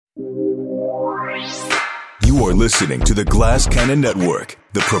You are listening to the Glass Cannon Network,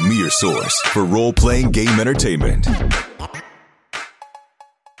 the premier source for role-playing game entertainment.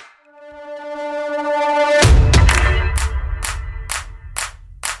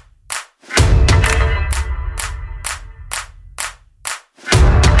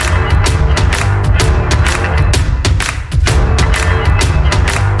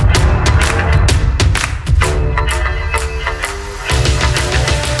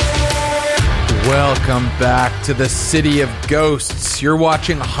 Welcome back to the City of Ghosts. You're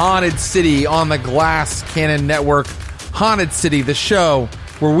watching Haunted City on the Glass Cannon Network. Haunted City, the show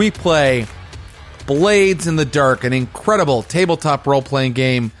where we play Blades in the Dark, an incredible tabletop role-playing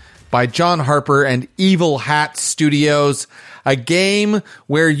game by John Harper and Evil Hat Studios. A game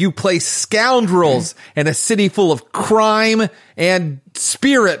where you play scoundrels in a city full of crime and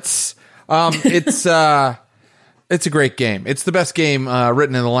spirits. It's a great game. It's the best game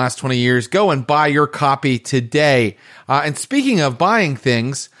written in the last 20 years. Go and buy your copy today. And speaking of buying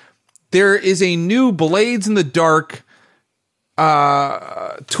things, there is a new Blades in the Dark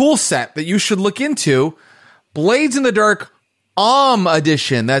tool set that you should look into. Blades in the Dark OMM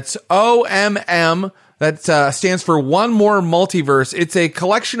edition. That's OMM. That stands for One More Multiverse. It's a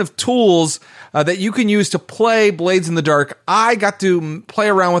collection of tools that you can use to play Blades in the Dark. I got to play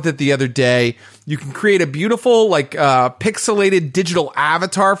around with it the other day. You can create a beautiful, pixelated digital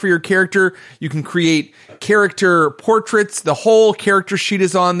avatar for your character. You can create character portraits. The whole character sheet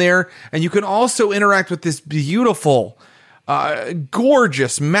is on there. And you can also interact with this beautiful,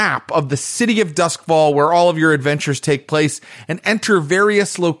 gorgeous map of the city of Duskfall where all of your adventures take place and enter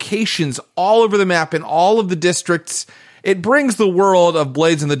various locations all over the map in all of the districts. It brings the world of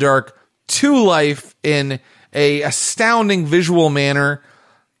Blades in the Dark to life in a astounding visual manner.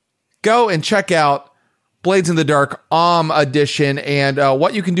 Go and check out Blades in the Dark OMM edition. And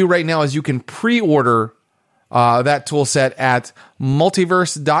what you can do right now is you can pre-order that tool set at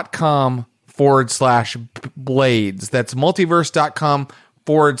multiverse.com/blades. That's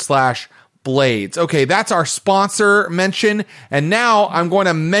multiverse.com/blades. Okay, that's our sponsor mention. And now I'm going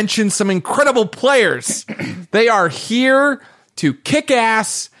to mention some incredible players. They are here to kick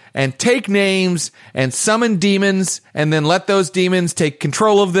ass and take names and summon demons and then let those demons take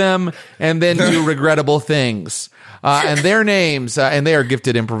control of them and then do regrettable things. And their names, and they are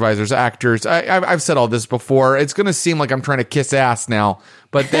gifted improvisers, actors. I've said all this before. It's going to seem like I'm trying to kiss ass now,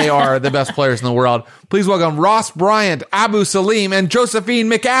 but they are the best players in the world. Please welcome Ross Bryant, Abu Salim, and Josephine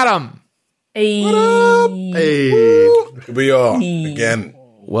McAdam. Hey. What up? Hey. Here we are again.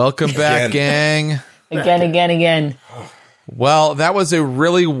 Welcome back, gang. Again. Well, that was a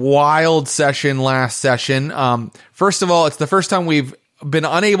really wild session last session. First of all, it's the first time we've been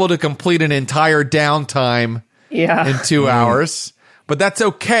unable to complete an entire downtime in 2 hours. But that's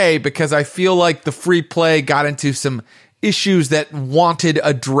okay because I feel like the free play got into some issues that wanted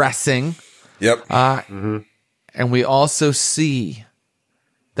addressing. Yep. And we also see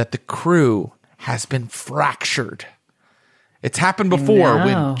that the crew has been fractured. It's happened before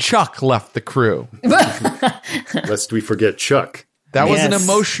when Chuck left the crew. Lest we forget Chuck. That was an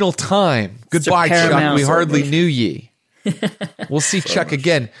emotional time. Goodbye, Chuck. We hardly knew ye. We'll see Chuck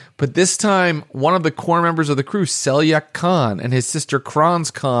again. But this time, one of the core members of the crew, Selyak Khan, and his sister Kranz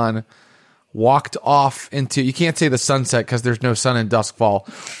Khan walked off into... You can't say the sunset because there's no sun in Duskfall.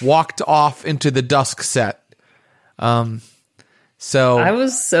 Walked off into the dusk set. So I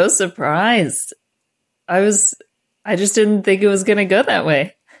was so surprised. I just didn't think it was going to go that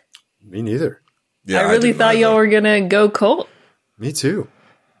way. Me neither. Yeah, I really thought y'all were going to go cult. Me too.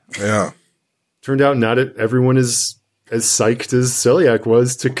 Yeah. Turned out not everyone is as psyched as Selyak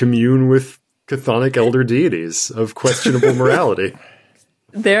was to commune with chthonic elder deities of questionable morality.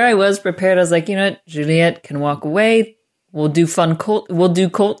 There I was prepared. I was like, you know what? Juliet can walk away. We'll do fun cult. We'll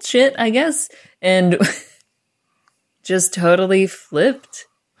do cult shit, I guess. And just totally flipped.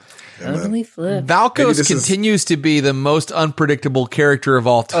 Totally flipped. Valkos continues to be the most unpredictable character of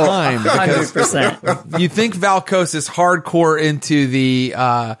all time. 100%. You think Valkos is hardcore into the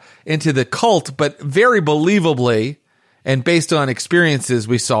cult, but very believably, and based on experiences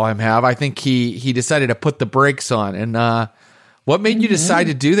we saw him have, I think he decided to put the brakes on. And what made you decide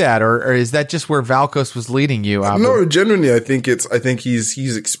to do that, or is that just where Valkos was leading you? Abu? No, genuinely, I think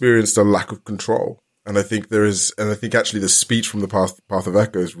he's experienced a lack of control. And I think actually the speech from the Path of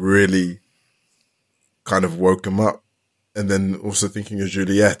Echoes really kind of woke him up. And then also thinking of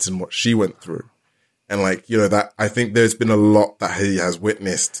Juliet and what she went through. And that I think there's been a lot that he has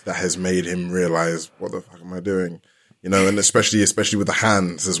witnessed that has made him realize, what the fuck am I doing? And especially with the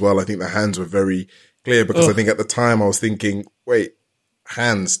hands as well. I think the hands were very clear because I think at the time I was thinking, wait,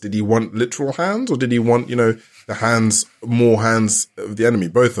 hands? Did he want literal hands, or did he want, more hands of the enemy?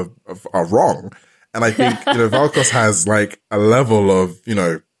 Both are wrong. And I think, Valkos has like a level of,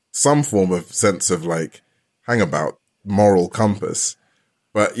 some form of sense of like, hang about, moral compass.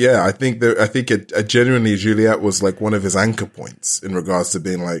 But yeah, I think genuinely Juliet was like one of his anchor points in regards to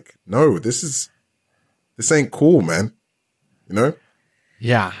being like, no, this ain't cool, man.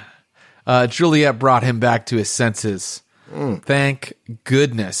 Yeah. Juliet brought him back to his senses. Thank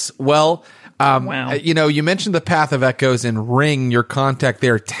goodness. Well, Wow. You mentioned the Path of Echoes and Ring, your contact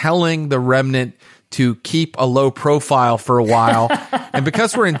there, telling the Remnant to keep a low profile for a while. And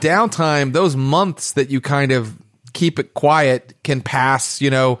because we're in downtime, those months that you kind of keep it quiet can pass,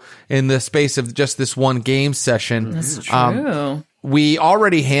 in the space of just this one game session. That's true. We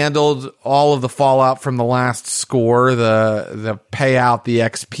already handled all of the fallout from the last score, the payout, the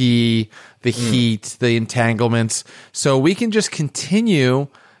XP, the heat, the entanglements. So we can just continue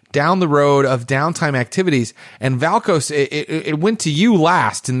down the road of downtime activities. And Valkos, it went to you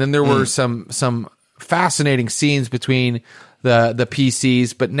last, and then there were some fascinating scenes between the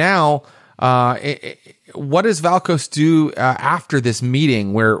PCs. But now, what does Valkos do after this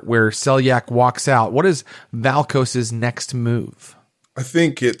meeting where Selyak walks out? What is Valkos's next move? I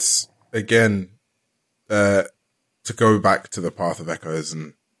think it's, again, to go back to the Path of Echoes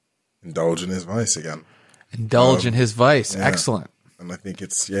and indulge in his vice again. Indulge in his vice. Yeah. Excellent. And I think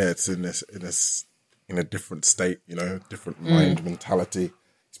it's in a different state, different mind mentality.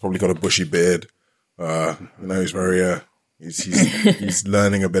 He's probably got a bushy beard. He's very, he's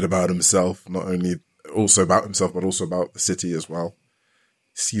learning a bit about himself, not only also about himself, but also about the city as well.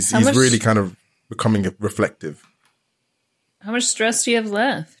 He's really kind of becoming reflective. How much stress do you have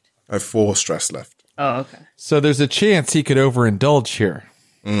left? I have 4 stress left. Oh, okay. So there's a chance he could overindulge here.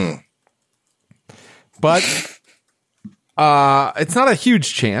 But it's not a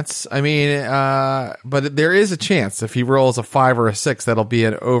huge chance. I mean, but there is a chance. If he rolls a 5 or a 6, that'll be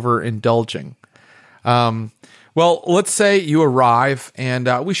an overindulging. Well, let's say you arrive, and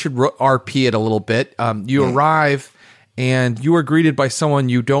we should RP it a little bit. You arrive, and you are greeted by someone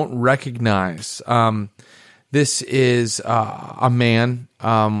you don't recognize. This is a man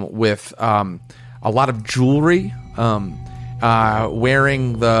with a lot of jewelry,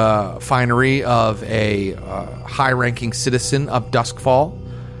 wearing the finery of a high-ranking citizen of Duskfall,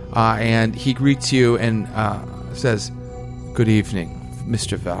 and he greets you and says, "Good evening,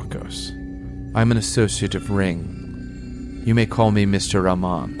 Mr. Valkos. I'm an associate of Ring. You may call me Mr.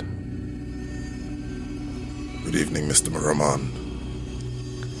 Ramond." Good evening, Mr. Ramond.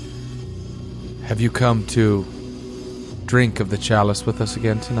 Have you come to drink of the chalice with us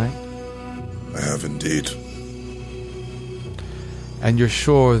again tonight? I have indeed. And you're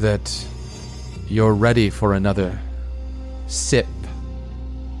sure that you're ready for another sip?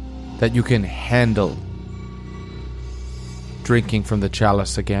 That you can handle drinking from the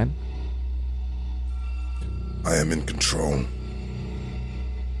chalice again? I am in control.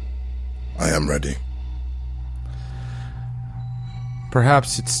 I am ready.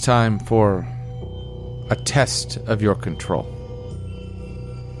 Perhaps it's time for a test of your control.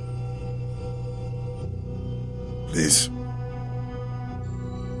 Please.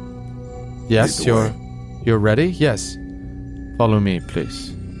 Yes, Lead the way. you're ready? Yes. Follow me,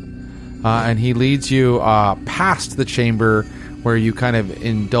 please. And he leads you past the chamber where you kind of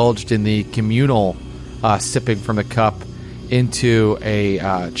indulged in the communal sipping from the cup into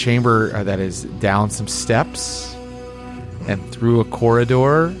a chamber that is down some steps and through a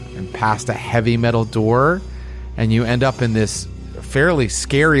corridor and past a heavy metal door, and you end up in this fairly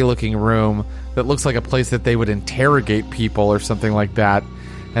scary looking room that looks like a place that they would interrogate people or something like that.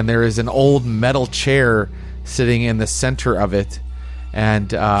 And there is an old metal chair sitting in the center of it,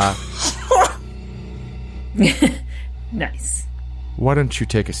 and Nice. why don't you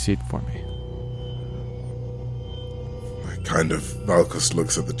take a seat for me? Valkos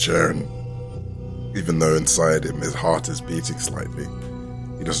looks at the chair, and even though inside him his heart is beating slightly,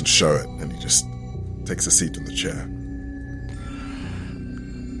 he doesn't show it, and he just takes a seat in the chair.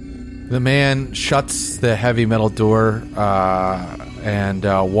 The man shuts the heavy metal door and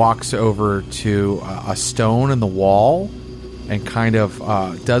walks over to a stone in the wall and kind of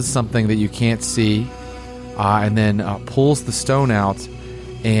does something that you can't see, and then pulls the stone out,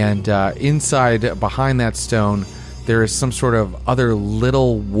 and inside, behind that stone, there is some sort of other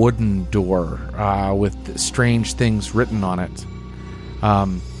little wooden door with strange things written on it.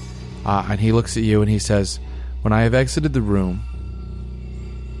 And he looks at you and he says, "When I have exited the room,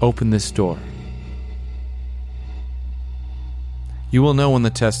 open this door. You will know when the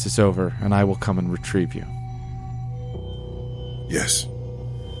test is over, and I will come and retrieve you." Yes,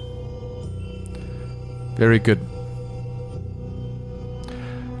 Very good.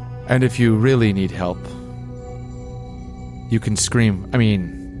 And if you really need help, you can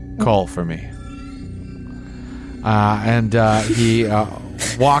call for me. And he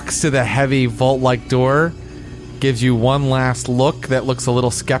walks to the heavy vault-like door, gives you one last look that looks a little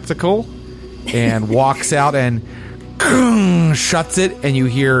skeptical, and walks out and shuts it, and you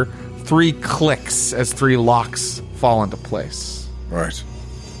hear 3 clicks as 3 locks fall into place. Right.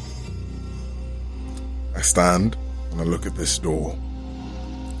 I stand and I look at this door.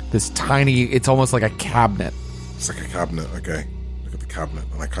 This tiny, it's almost like a cabinet. It's like a cabinet, okay. Look at the cabinet,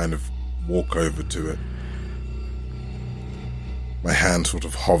 and I kind of walk over to it. My hand sort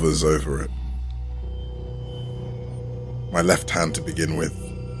of hovers over it. My left hand to begin with.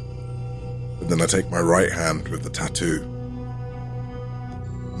 But then I take my right hand with the tattoo.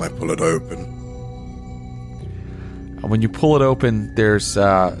 And I pull it open. When you pull it open, there's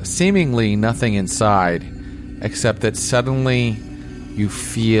seemingly nothing inside, except that suddenly you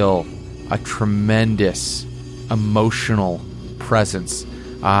feel a tremendous emotional presence.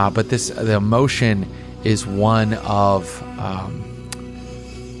 But the emotion is one of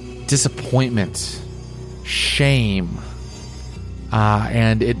disappointment, shame,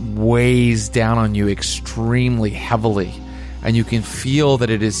 and it weighs down on you extremely heavily. And you can feel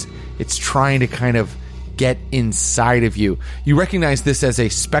that it's trying to kind of get inside of you. You recognize this as a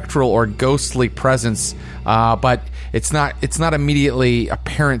spectral or ghostly presence, but it's not immediately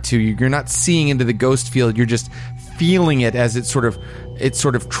apparent to you. You're not seeing into the ghost field. You're just feeling it as it sort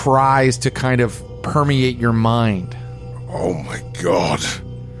of tries to kind of permeate your mind. Oh my god.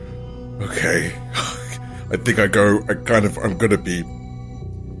 Okay. I think I'm going to be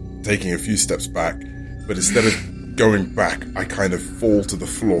taking a few steps back, but instead of going back, I kind of fall to the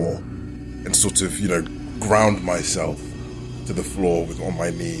floor and sort of, ground myself to the floor on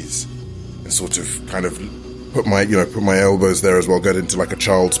my knees and sort of kind of put my elbows there as well, get into like a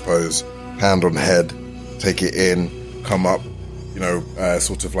child's pose, hand on head, take it in, come up,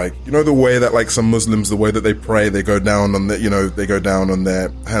 sort of like, the way that like some Muslims, the way that they pray, they go down on their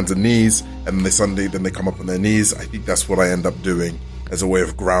hands and knees, and then they come up on their knees. I think that's what I end up doing as a way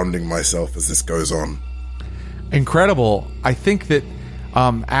of grounding myself as this goes on. Incredible. I think that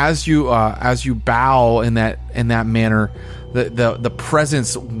as you bow in that manner, the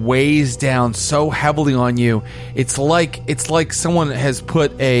presence weighs down so heavily on you. It's like someone has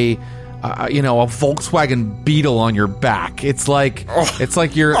put a Volkswagen Beetle on your back. It's like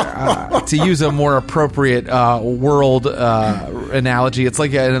you're to use a more appropriate world analogy. It's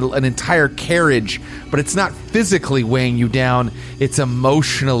like an entire carriage, but it's not physically weighing you down. It's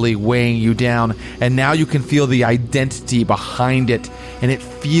emotionally weighing you down, and now you can feel the identity behind it, and it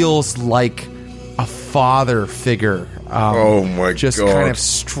feels like a father figure. Oh my just God. Kind of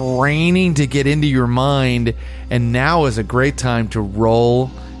straining to get into your mind, and now is a great time to roll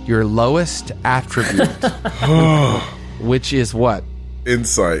your lowest attribute, which is what?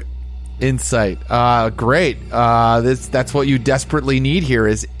 Insight. Great. That's what you desperately need here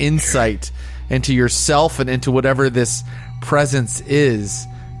is insight into yourself and into whatever this presence is.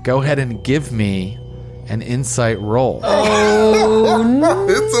 Go ahead and give me an insight roll. Oh, no.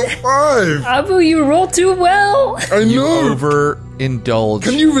 It's a 5. Abu, you roll too well. I You know. overindulge.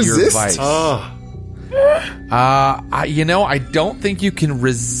 Can you resist? Your vice. I don't think you can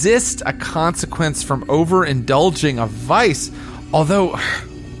resist a consequence from overindulging a vice. Although,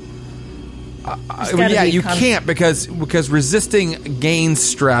 you can't because resisting gains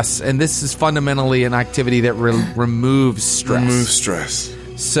stress, and this is fundamentally an activity that removes stress. Remove stress.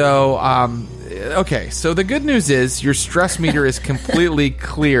 So, okay. So the good news is your stress meter is completely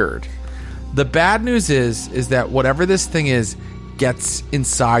cleared. The bad news is that whatever this thing is gets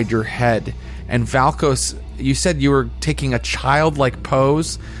inside your head. And Valkos, you said you were taking a childlike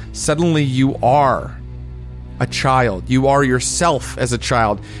pose. Suddenly you are a child. You are yourself as a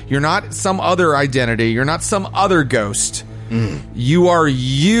child. You're not some other identity. You're not some other ghost. You are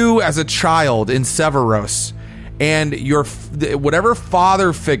you as a child in Severos. And your whatever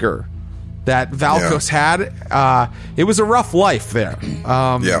father figure that Valkos had, it was a rough life there.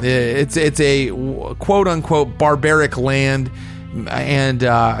 It's a quote-unquote barbaric land. And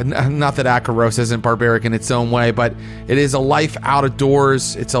not that Akaros isn't barbaric in its own way, but it is a life out of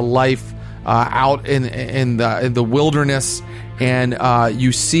doors. It's a life out in the wilderness. And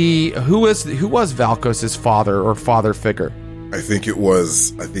you see who was Valkos's father or father figure? I think it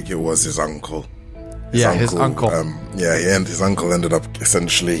was his uncle. His uncle. And his uncle ended up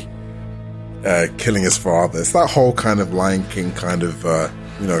essentially killing his father. It's that whole kind of Lion King kind of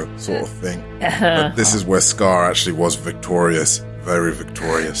sort of thing. But this is where Scar actually was victorious, very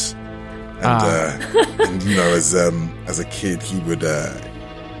victorious. And you know, as a kid, he would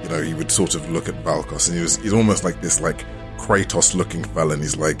he would sort of look at Valkos, and he's almost like this like Kratos looking fella, and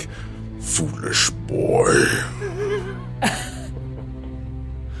he's like, foolish boy.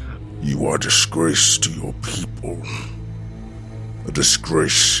 You are a disgrace to your people, a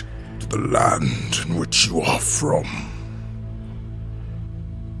disgrace to the land in which you are from.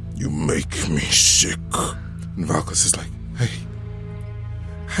 You make me sick. And Valkos is like, hey,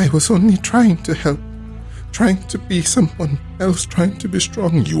 I was only trying to help, trying to be someone else, trying to be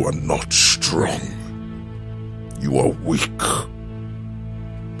strong. You are not strong. You are weak,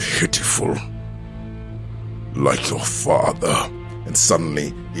 pitiful, like your father. And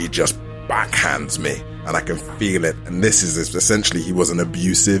suddenly he just backhands me, and I can feel it. And this is essentially, he was an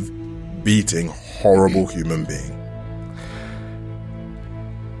abusive, beating, horrible human being.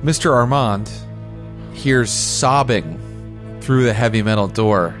 Mr. Armand hears sobbing through the heavy metal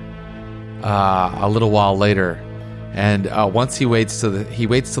door a little while later, and once he waits till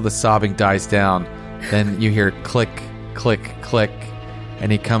the sobbing dies down, then you hear click, click, click,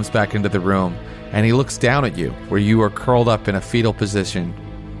 and he comes back into the room, and he looks down at you where you are curled up in a fetal position,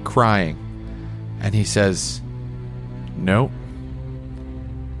 crying, and he says, "No,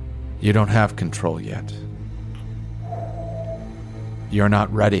 you don't have control yet. You're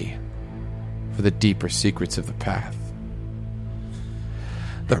not ready for the deeper secrets of the Path.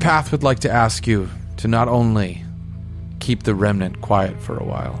 The Path would like to ask you to not only keep the Remnant quiet for a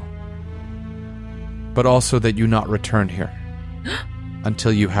while, but also that you not return here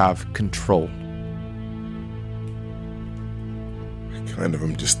until you have control." I kind of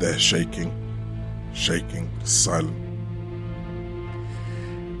am just there shaking, silent.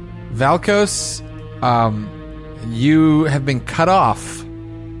 Valkos, you have been cut off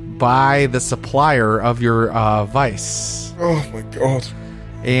by the supplier of your vice. Oh my god.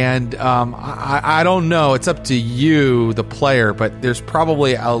 And I don't know, it's up to you, the player, but there's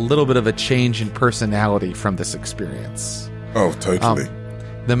probably a little bit of a change in personality from this experience. Oh, totally.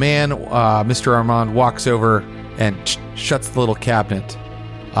 The man, Mr. Armand, walks over and shuts the little cabinet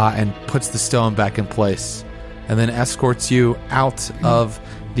and puts the stone back in place, and then escorts you out of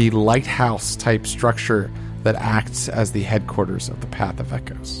the lighthouse-type structure that acts as the headquarters of the Path of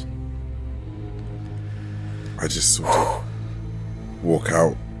Echoes. I just sort of walk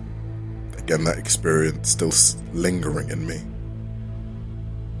out. Again, that experience still lingering in me.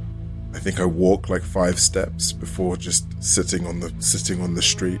 I think I walk like 5 steps before just sitting on the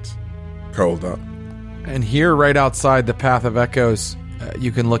street, curled up. And here, right outside the Path of Echoes,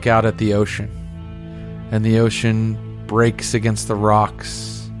 you can look out at the ocean. And the ocean breaks against the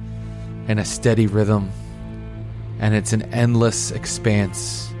rocks in a steady rhythm. And it's an endless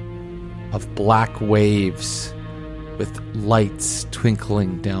expanse of black waves with lights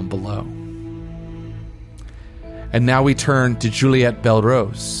twinkling down below. And now we turn to Juliet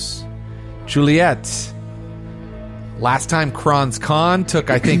Belrose. Juliet, last time Kron's Con took,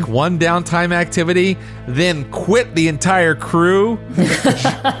 I think, one downtime activity, then quit the entire crew.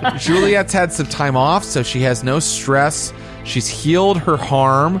 Juliet's had some time off, so she has no stress. She's healed her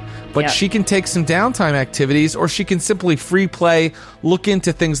harm, but she can take some downtime activities, or she can simply free play, look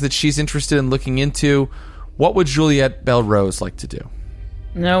into things that she's interested in looking into. What would Juliet Belrose like to do?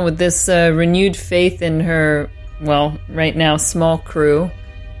 No, with this renewed faith in her, well, right now, small crew,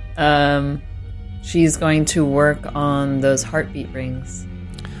 she's going to work on those heartbeat rings.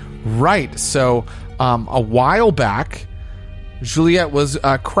 Right. So a while back, Juliet was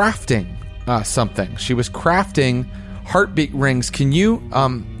crafting something. She was crafting heartbeat rings. Can you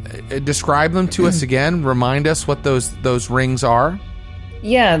describe them to us again? Remind us what those rings are?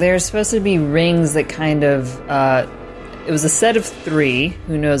 Yeah, they're supposed to be rings that kind of... it was a set of 3.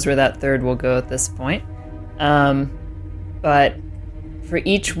 Who knows where that third will go at this point. But for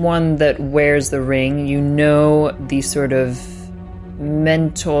each one that wears the ring, you know the sort of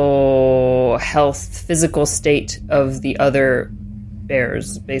mental health, physical state of the other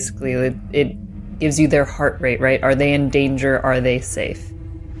bearers. Basically, it gives you their heart rate, right? Are they in danger? Are they safe?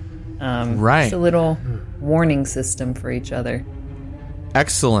 Right. It's a little warning system for each other.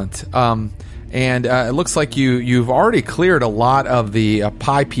 Excellent. And it looks like you've already cleared a lot of the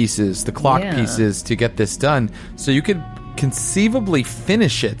pie pieces, the clock pieces, to get this done. So you could conceivably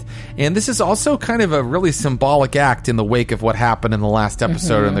finish it. And this is also kind of a really symbolic act in the wake of what happened in the last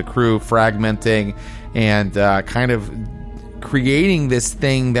episode, and the crew fragmenting and kind of creating this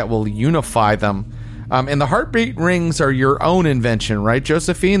thing that will unify them. And the heartbeat rings are your own invention, right,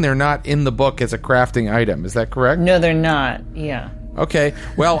 Josephine? They're not in the book as a crafting item. Is that correct? No, they're not. Yeah. Okay.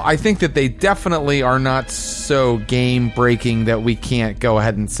 Well, I think that they definitely are not so game-breaking that we can't go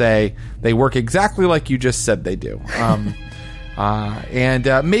ahead and say they work exactly like you just said they do. And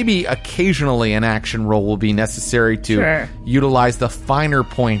maybe occasionally an action roll will be necessary to utilize the finer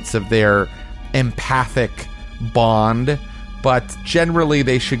points of their empathic bond, but generally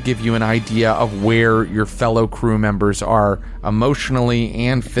they should give you an idea of where your fellow crew members are emotionally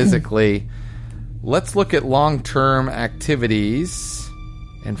and physically. Let's look at long-term activities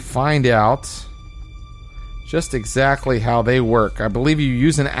and find out just exactly how they work. I believe you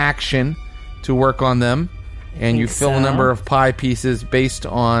use an action to work on them, and you fill a number of pie pieces based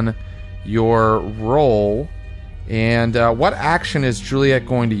on your roll. And what action is Juliet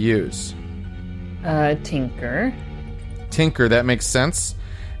going to use? Tinker. Tinker, that makes sense.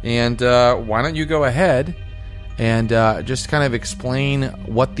 And why don't you go ahead and just kind of explain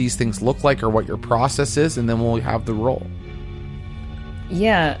what these things look like or what your process is, and then we'll have the roll.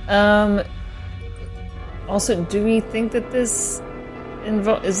 Yeah. Also, do we think that this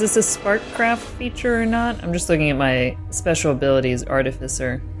is this a Sparkcraft feature or not? I'm just looking at my special abilities,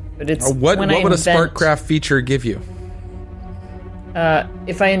 Artificer. But it's what would a Sparkcraft feature give you?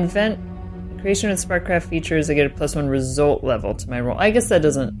 If I invent creation of Sparkcraft features, I get a +1 result level to my roll. I guess that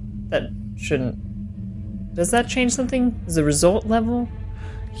shouldn't. Does that change something? Is the result level?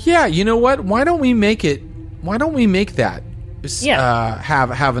 Yeah, you know what? Why don't we make that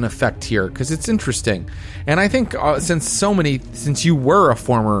have an effect here? Because it's interesting. And I think since you were a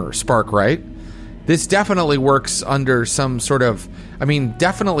former Spark, right? This definitely works under some sort of,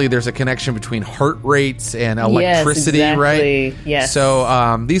 definitely there's a connection between heart rates and electricity, yes, exactly. right? Yes.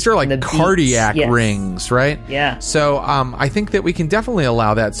 So these are like cardiac rings, right? Yeah. So I think that we can definitely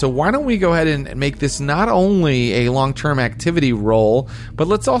allow that. So why don't we go ahead and make this not only a long-term activity roll, but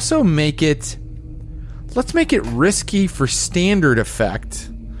let's also make it risky for standard effect.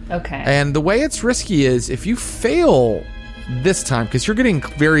 Okay. And the way it's risky is if you fail this time, because you're getting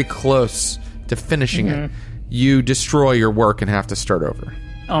very close to finishing it, you destroy your work and have to start over.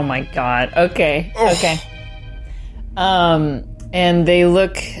 Oh my god. Okay. Oh. Okay. And they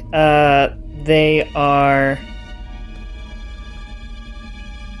look they are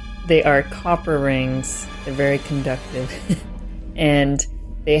copper rings. They're very conductive. And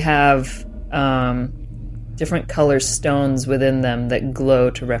they have different color stones within them that glow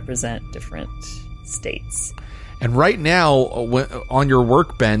to represent different states. And right now, on your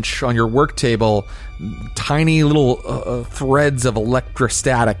workbench, on your work table, tiny little threads of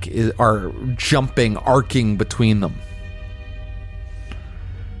electrostatic are jumping, arcing between them.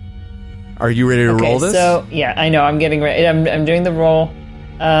 Are you ready to roll this? So, yeah, I know. I'm getting ready. I'm doing the roll.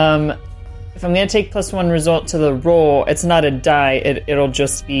 If I'm going to take +1 result to the roll, it's not a die. It'll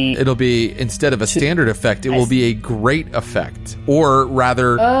just be... It'll be, instead of a standard effect, it will be a great effect. Or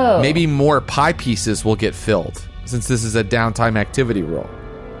rather, maybe more pie pieces will get filled, since this is a downtime activity roll.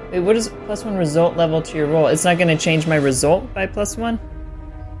 Wait, what is +1 result level to your roll? It's not going to change my result by +1?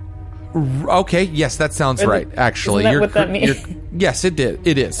 Okay, yes, that sounds right, actually. Isn't that what that means? Yes, it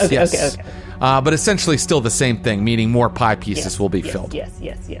is. Okay, yes. Okay. But essentially still the same thing, meaning more pie pieces will be filled. Yes.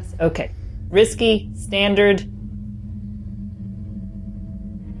 Okay. Risky, standard.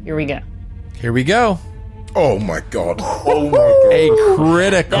 Here we go. Oh my god. A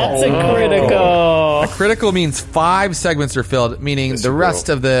critical. That's a critical. A critical means 5 segments are filled, meaning the rest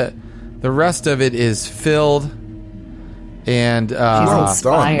of it is filled. And She's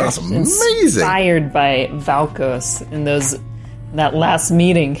inspired. That's amazing. Inspired by Valkos in that last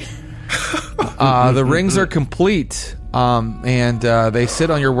meeting. The rings are complete, and they sit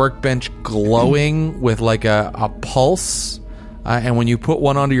on your workbench glowing with like a pulse. And when you put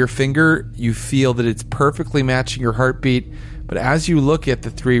one onto your finger, you feel that it's perfectly matching your heartbeat. But as you look at the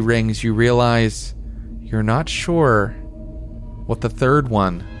 3 rings, you realize you're not sure where the third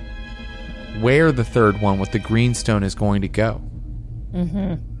one with the green stone is going to go.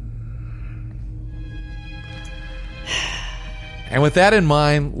 Mm-hmm. And with that in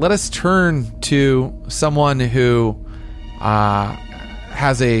mind, let us turn to someone who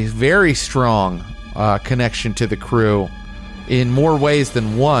has a very strong connection to the crew in more ways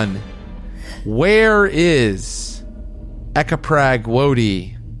than one. Where is Ekaprag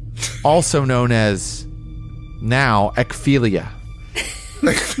Wodi, also known as now Ekphelia?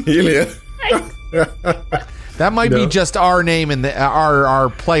 Ekphelia? That might be just our name and our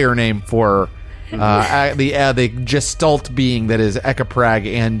player name for the gestalt being that is Ekaprag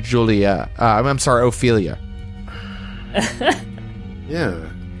and Julia. I'm sorry, Ophelia. Yeah,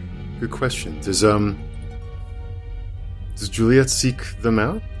 good question. Does Juliet seek them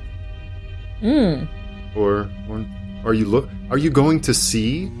out? Or Are you going to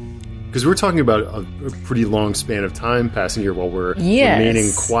see? Because we're talking about a pretty long span of time passing here while we're remaining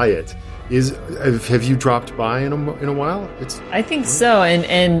quiet. Have you dropped by in a while? I think so,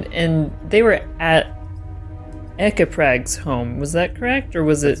 and they were at Ekaprag's home. Was that correct, or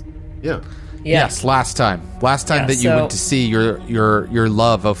was it? Yeah. Yes, last time that you went to see your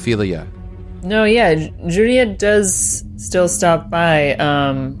love, Ophelia. No, yeah, Juliet does still stop by.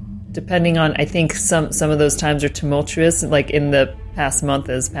 Depending on, I think some of those times are tumultuous. Like in the past month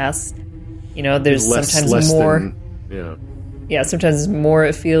has passed. There's sometimes more. Yeah, sometimes more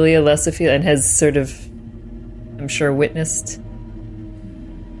Ophelia, less Ophelia, and has sort of, I'm sure, witnessed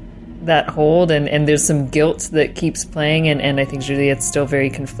that hold, and there's some guilt that keeps playing, and I think Juliet's still very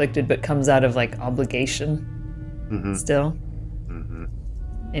conflicted, but comes out of, like, obligation still. Mm-hmm.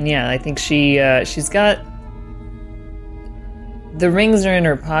 And yeah, I think she's got... The rings are in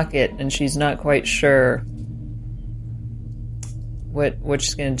her pocket, and she's not quite sure what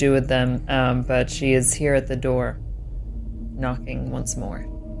she's going to do with them, but she is here at the door, knocking once more.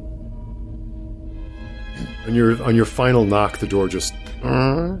 On your final knock, the door just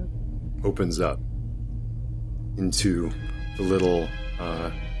opens up into the little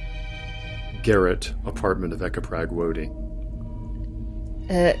garret apartment of Ekaprag Wodi.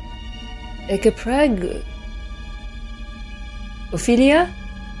 Ekaprag? Ophelia?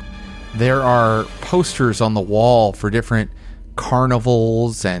 There are posters on the wall for different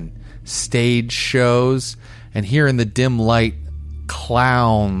carnivals and stage shows, and here in the dim light,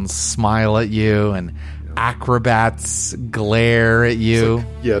 clowns smile at you and acrobats glare at you.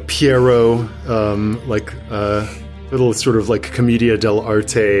 Piero, little sort of like Commedia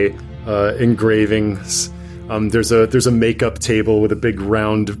dell'arte engravings. There's a makeup table with a big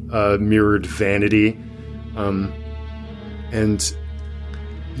round mirrored vanity, and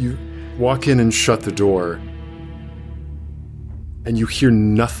you walk in and shut the door, and you hear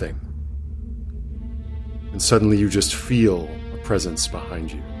nothing, and suddenly you just feel a presence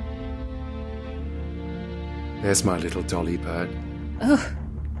behind you. There's my little dolly bird. Oh.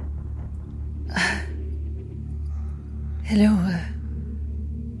 Hello.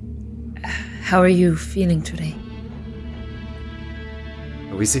 How are you feeling today?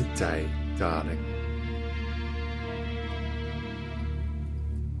 Oh, is it day, darling?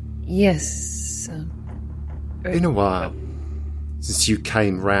 Yes. Been a while since you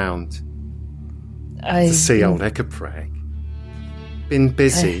came round to see old Ekaprag. Been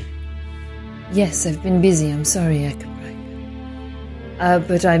busy? Yes, I've been busy. I'm sorry, Ekaprag.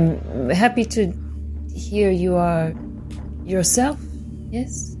 But I'm happy to hear you are yourself,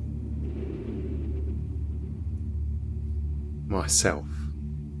 yes? Myself?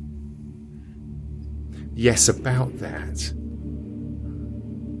 Yes, about that.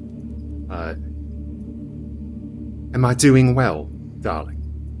 Am I doing well, darling?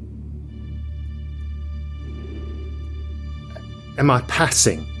 Am I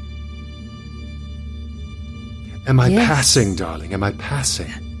passing? Am I passing, darling? Am I passing?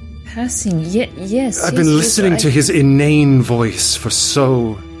 Passing? Yes. I've been listening to his inane voice for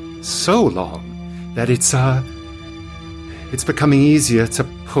so long that it's becoming easier to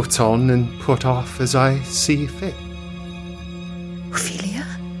put on and put off as I see fit. Ophelia?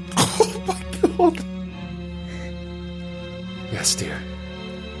 Oh my God! Yes, dear.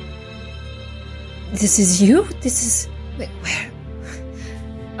 This is you? This is... Where?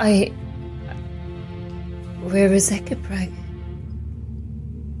 Where is Ekaprag?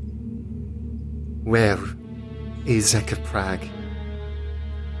 Where is Ekaprag?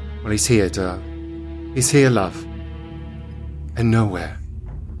 Well, he's here, Dar. He's here, love. And nowhere.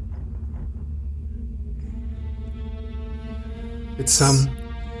 It's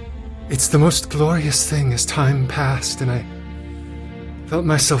the most glorious thing as time passed, and I felt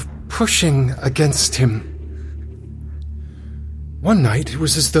myself pushing against him. One night, it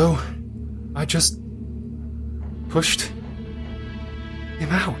was as though I just pushed him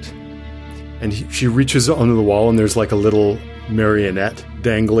out. And she reaches onto the wall, and there's like a little marionette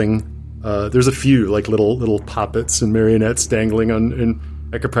dangling. There's a few like little puppets and marionettes dangling in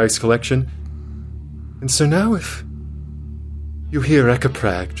Ekaprag's collection. And so now if you hear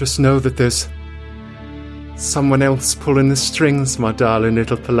Ekaprag, just know that there's someone else pulling the strings, my darling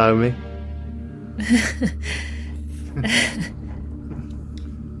little Palomi.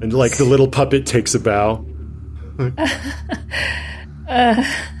 And like the little puppet takes a bow.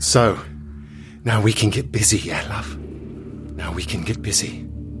 So, now we can get busy, yeah, love? Now we can get busy.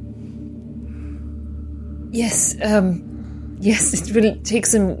 Yes, yes, it will take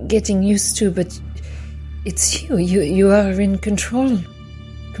some getting used to, but it's you. You are in control.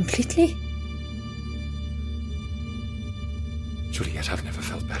 Completely? Juliet, I've never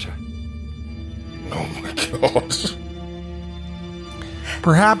felt better. Oh my god.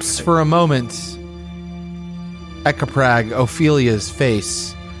 Perhaps for a moment, Echiprag, Ophelia's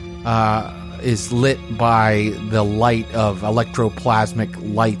face, is lit by the light of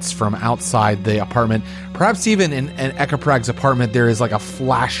electroplasmic lights from outside the apartment. Perhaps even in Echiprag's apartment, there is like a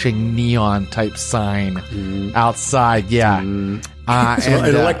flashing neon type sign outside. Yeah. An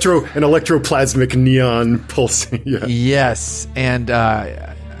electroplasmic neon pulsing. Yeah. Yes. And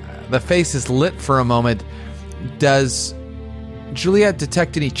the face is lit for a moment. Does Juliet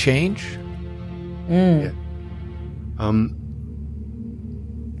detect any change? Yeah.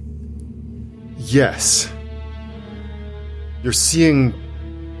 Yes. You're seeing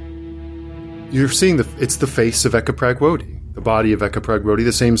it's the face of Echiprag Wodi, the body of Echiprag Wodi,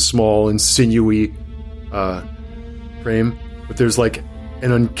 the same small and sinewy frame, but there's like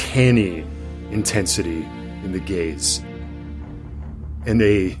an uncanny intensity in the gaze and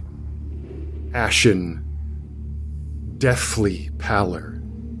a ashen, deathly pallor.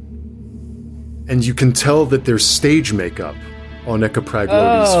 And you can tell that there's stage makeup on Echiprag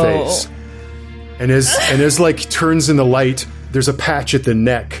Wodi's face. And as like turns in the light, there's a patch at the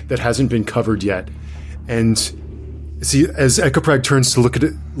neck that hasn't been covered yet. And see, as Echiprag turns to look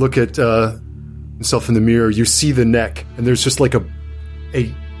at himself in the mirror, you see the neck, and there's just like a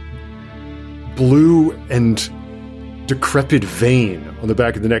blue and decrepit vein on the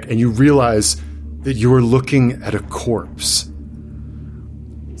back of the neck, and you realize that you are looking at a corpse.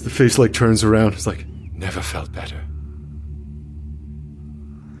 The face like turns around. It's like, never felt better.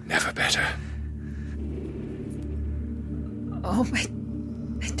 Never better. Oh, my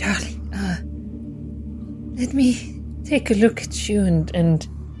darling. Let me take a look at you, and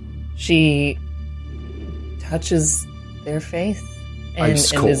she touches their face.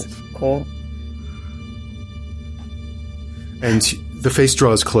 Ice cold. And is cold. And the face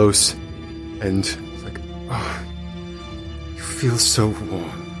draws close, and it's like, oh, you feel so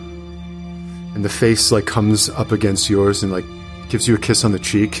warm. And the face like comes up against yours and like gives you a kiss on the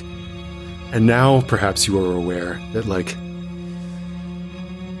cheek. And now perhaps you are aware that like,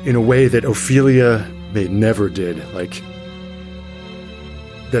 in a way that Ophelia never did, like,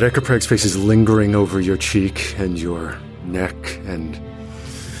 that Echiprag's face is lingering over your cheek and your neck and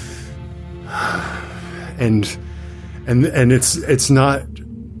it's not,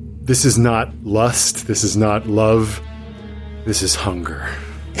 this is not lust, this is not love, this is hunger.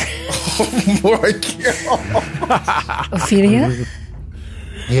 Oh my god. Ophelia?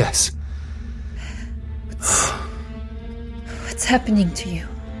 Yes. What's happening to you?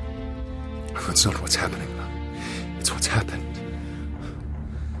 That's not what's happening, though. It's what's happened.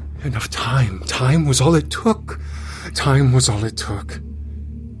 Enough time. Time was all it took. Time was all it took.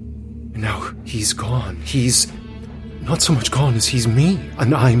 And now he's gone. He's not so much gone as he's me,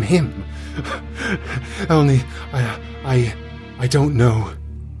 and I'm him. Only, I don't know.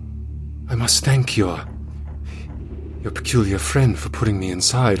 I must thank your peculiar friend for putting me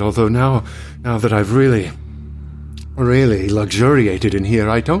inside, although now that I've really luxuriated in here,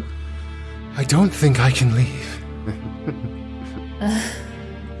 I don't think I can leave.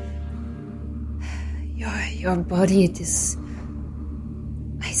 Your body, it is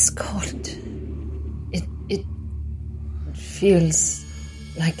ice cold. It feels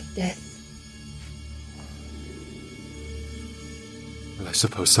like death. Well, I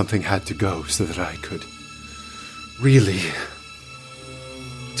suppose something had to go so that I could really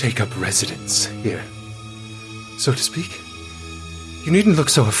take up residence here, so to speak. You needn't look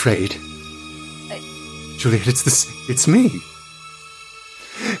so afraid. Juliet, it's me.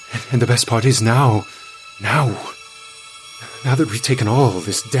 And the best part is now that we've taken all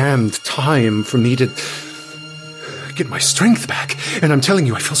this damned time for me to get my strength back, and I'm telling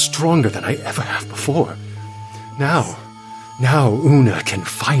you, I feel stronger than I ever have before. Now Una can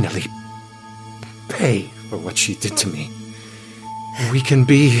finally pay for what she did to me. And we can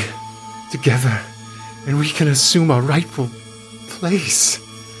be together, and we can assume our rightful place,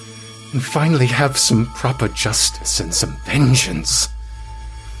 and finally have some proper justice and some vengeance.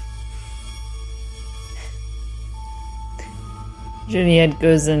 Juliet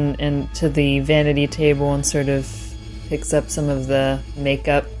goes in to the vanity table and sort of picks up some of the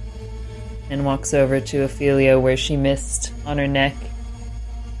makeup and walks over to Ophelia where she missed on her neck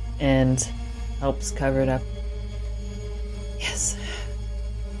and helps cover it up. Yes.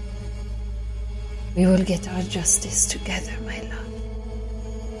 We will get our justice together, my love.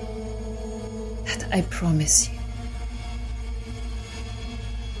 That I promise you.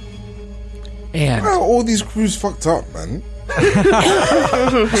 And Wow, all these crews fucked up, man.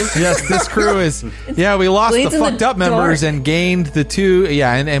 Yes, this crew is. Yeah, we lost Blades the in the fucked up members dark. and gained the two.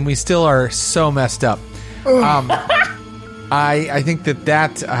 Yeah, and we still are so messed up. I think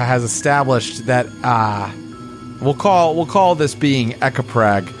that has established that we'll call this being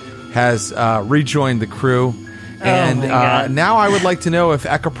Ekaprag has rejoined the crew. And my God. now I would like to know if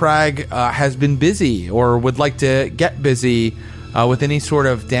Ekaprag has been busy or would like to get busy with any sort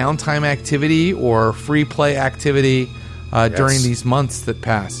of downtime activity or free play activity during these months that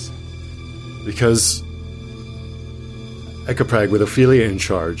pass. Because Ekaprag, with Ophelia in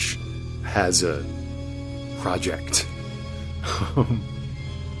charge, has a project.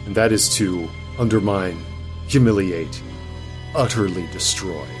 And that is to undermine, humiliate, utterly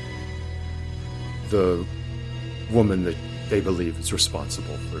destroy the woman that they believe is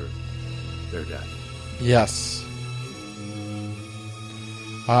responsible for their death. Yes.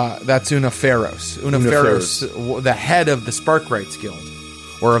 That's Una Ferros. Una Ferros, the head of the Sparkrights Guild,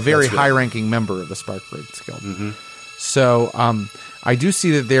 or a very That's right. high-ranking member of the Sparkrights Guild. Mm-hmm. So, I do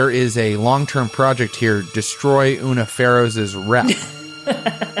see that there is a long-term project here, destroy Una Ferros' rep. Destroy.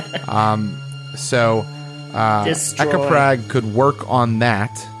 Ekaprag could work on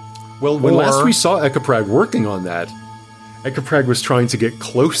that. Well, when Or- last we saw Ekaprag working on that, Ekaprag was trying to get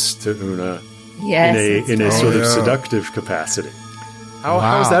close to Una Yes. in a that's sort right. of yeah. seductive capacity.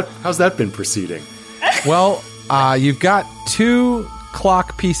 Wow. How's that been proceeding? Well, you've got 2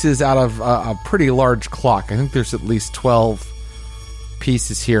 clock pieces out of a pretty large clock. I think there's at least 12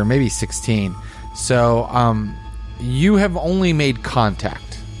 pieces here, maybe 16. So, you have only made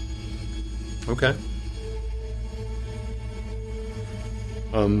contact. Okay.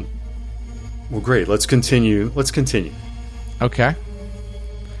 Well, great. Let's continue. Okay.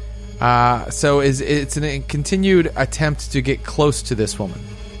 So it's a continued attempt to get close to this woman,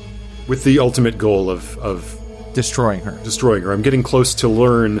 With the ultimate goal of destroying her. destroying her. I'm getting close to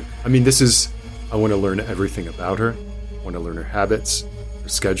learn. I mean, I want to learn everything about her. I want to learn her habits, her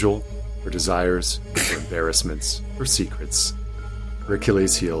schedule, her desires, her embarrassments, her secrets, her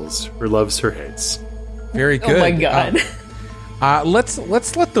Achilles heels, her loves, her hates. Very good. Oh my God.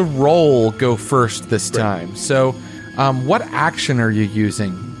 Let's let the roll go first this time. So, what action are you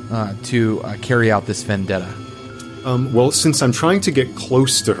using to carry out this vendetta? Well, since I'm trying to get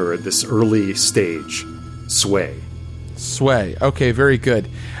close to her at this early stage, sway. Sway. Okay, very good.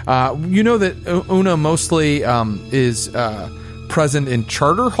 You know that Una mostly is present in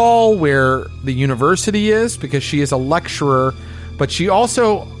Charter Hall, where the university is, because she is a lecturer, but she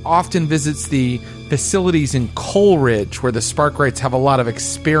also often visits the facilities in Coleridge, where the Sparkrights have a lot of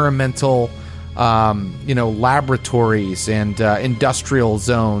experimental, laboratories and industrial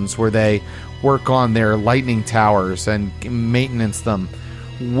zones where they work on their lightning towers and maintenance them.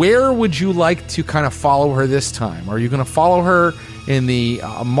 Where would you like to kind of follow her this time? Are you going to follow her in the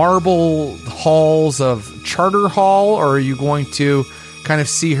marble halls of Charter Hall, or are you going to kind of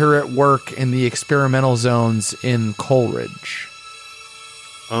see her at work in the experimental zones in Coleridge?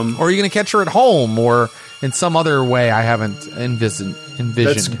 Or are you going to catch her at home, or in some other way I haven't envisioned?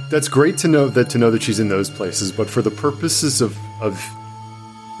 That's great to know that she's in those places, but for the purposes of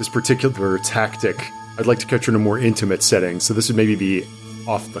this particular tactic, I'd like to catch her in a more intimate setting, so this would maybe be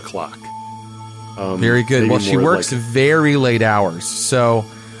off the clock. Very good. maybe Well, she more works like- very late hours, so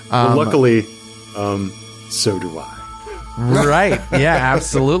Well, luckily, so do I. right. Yeah,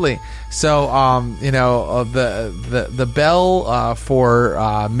 absolutely. So, the bell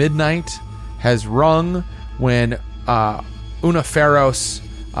for midnight has rung when Una Ferros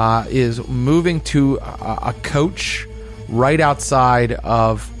is moving to a coach right outside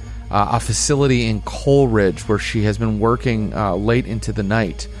of a facility in Coleridge where she has been working late into the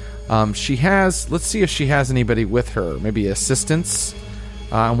night. She has, let's see if she has anybody with her, maybe assistants,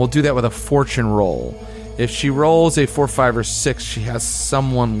 and we'll do that with a fortune roll. If she rolls a 4, 5, or 6, she has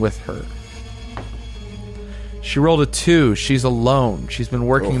someone with her. She rolled a 2. She's alone. She's been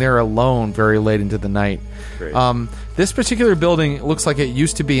working there alone very late into the night. Great. This particular building looks like it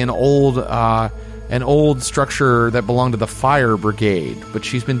used to be an old structure that belonged to the fire brigade, but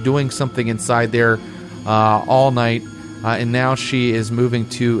she's been doing something inside there all night, and now she is moving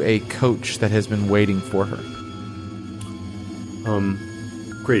to a coach that has been waiting for her.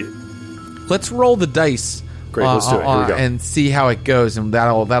 Great. Let's roll the dice. Great, let's do it. Here we go. And see how it goes, and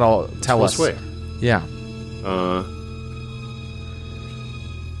that'll tell roll us. sway. Yeah.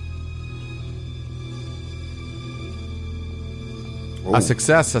 A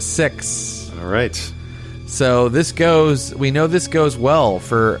success, a 6. All right. So we know this goes well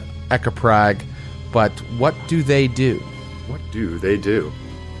for Ekaprag, but what do they do? What do they do?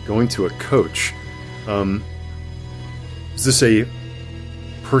 Going to a coach. Is this a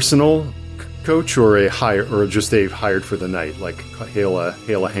personal coach or or just a hired for the night, like hail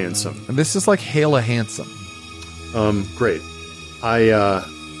a handsome? This is like hail a handsome. Great.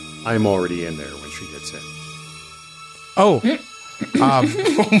 I'm already in there when she gets in. Oh,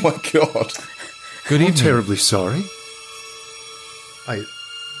 Oh my god. good I'm evening. terribly sorry. I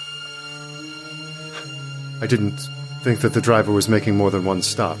didn't think that the driver was making more than one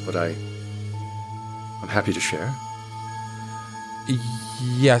stop, but I'm happy to share.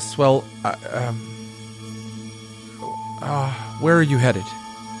 Yes, well, where are you headed?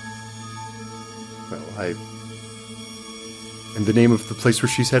 Well, in the name of the place where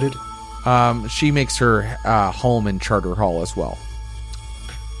she's headed? She makes her home in Charter Hall as well.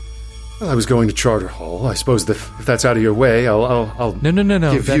 Well, I was going to Charter Hall. I suppose that if that's out of your way, I'll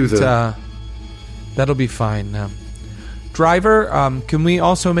No. give you the... That'll be fine. Driver, can we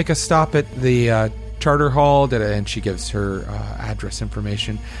also make a stop at the Charter Hall? And she gives her address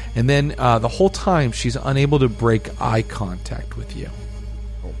information. And then the whole time, she's unable to break eye contact with you.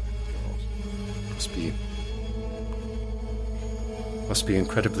 Must be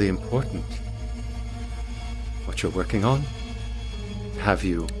incredibly important what you're working on. Have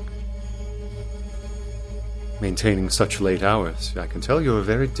you maintaining such late hours? I can tell you're a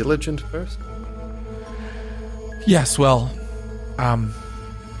very diligent person. Yes, well,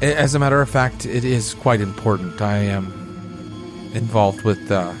 as a matter of fact, it is quite important. I am involved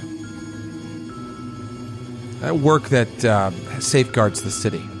with work that safeguards the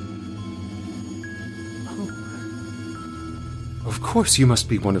city. Of course, you must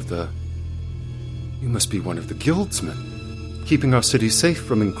be one of the guildsmen, keeping our city safe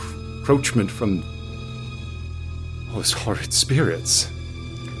from encroachment from those horrid spirits.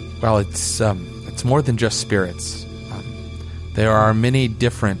 Well, it's more than just spirits. There are many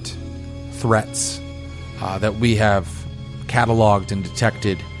different threats that we have cataloged and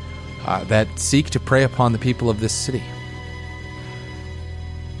detected that seek to prey upon the people of this city.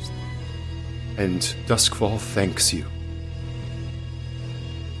 And Duskfall thanks you.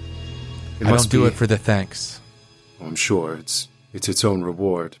 I don't do it for the thanks. I'm sure it's its own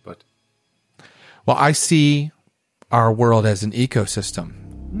reward, but... Well, I see our world as an ecosystem.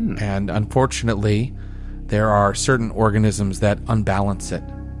 And unfortunately, there are certain organisms that unbalance it.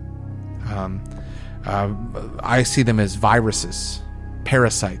 I see them as viruses,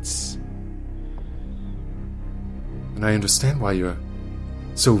 parasites. And I understand why you're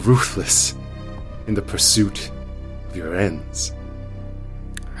so ruthless in the pursuit of your ends.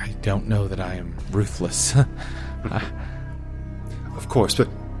 I don't know that I am ruthless. Of course, but...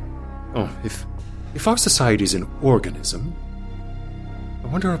 if our society's an organism... I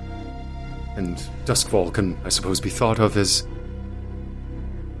wonder... And Duskfall can, I suppose, be thought of as...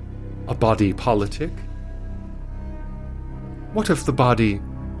 a body politic? What of the body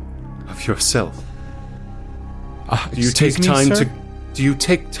of yourself? Do you take time to... Do you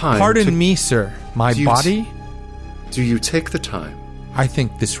take time Pardon me, sir. My body? Do you take the time... I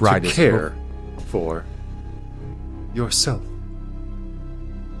think this ride is care for yourself?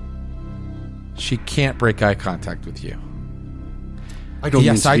 She can't break eye contact with you. I don't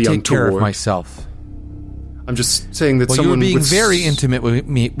mean to be I take untoward. care of myself. I'm just saying that you were being very intimate with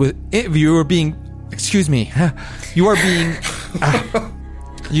me. You were being... Excuse me. You are being...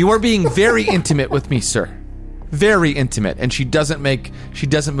 you are being very intimate with me, sir. Very intimate. And she doesn't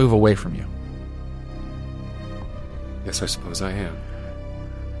move away from you. Yes, I suppose I am.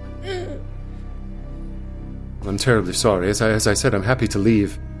 I'm terribly sorry. As I said, I'm happy to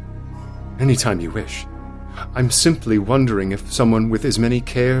leave anytime you wish. I'm simply wondering if someone with as many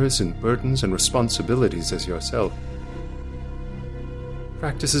cares and burdens and responsibilities as yourself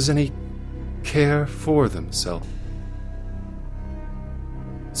practices any care for themselves.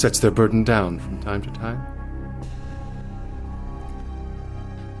 Sets their burden down from time to time.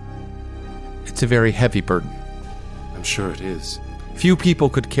 It's a very heavy burden. I'm sure it is. Few people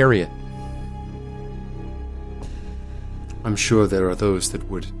could carry it. I'm sure there are those that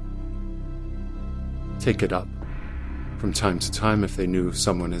would take it up from time to time if they knew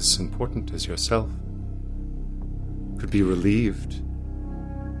someone as important as yourself could be relieved.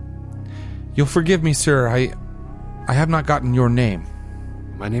 You'll forgive me, sir. I have not gotten your name.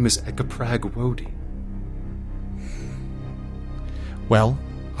 My name is Ekaprag Wodi. Well,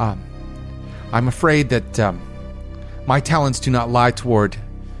 I'm afraid that my talents do not lie toward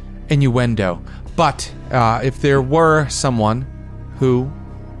innuendo. But if there were someone who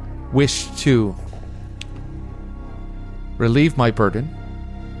wished to relieve my burden,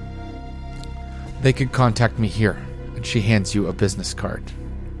 they could contact me here. And she hands you a business card.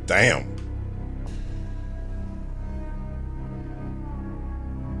 Damn.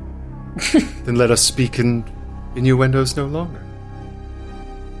 Then let us speak in innuendos no longer.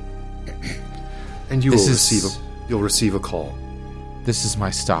 And you'll receive a call. This is my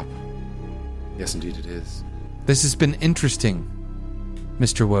stop. Yes, indeed it is. This has been interesting,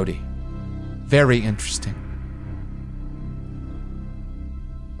 Mr. Wody. Very interesting.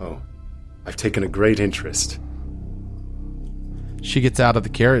 Oh, I've taken a great interest. She gets out of the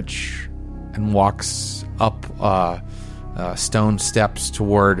carriage and walks up stone steps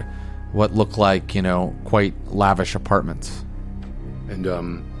toward what look like, quite lavish apartments. And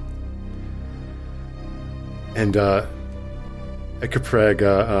Ekapreg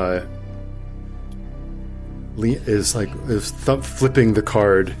is flipping the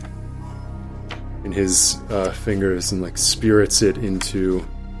card in his fingers and spirits it into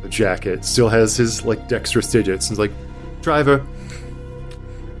a jacket. Still has his dexterous digits and is like, driver,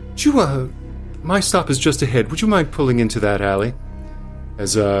 my stop is just ahead. Would you mind pulling into that alley?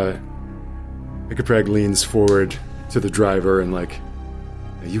 As Ekapreg leans forward to the driver and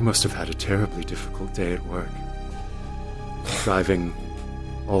you must have had a terribly difficult day at work. Driving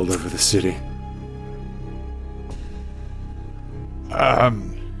all over the city.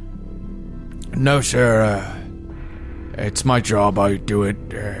 No, sir. It's my job. I do it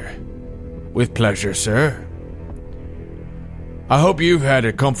with pleasure, sir. I hope you've had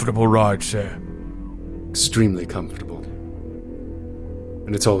a comfortable ride, sir. Extremely comfortable.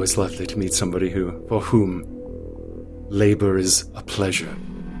 And it's always lovely to meet somebody for whom labor is a pleasure.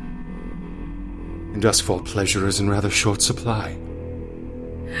 And us for pleasure is in rather short supply.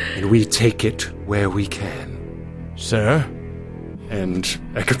 And we take it where we can. Sir? And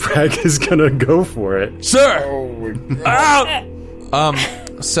Ekapreg is gonna go for it. Sir!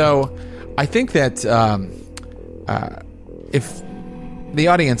 So, I think that if the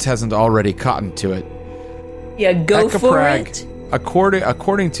audience hasn't already cottoned to it, yeah, go for it.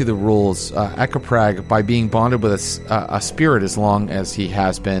 According to the rules, Ekapreg, by being bonded with a spirit as long as he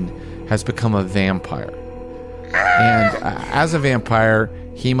has become a vampire. And as a vampire,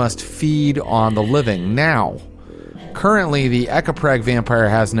 he must feed on the living. Now, currently, the Ekapreg vampire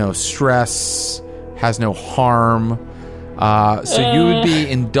has no stress, has no harm. So you would be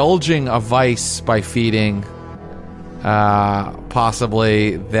indulging a vice by feeding,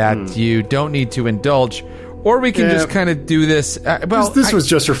 possibly, that you don't need to indulge. Or we can just kind of do this. This was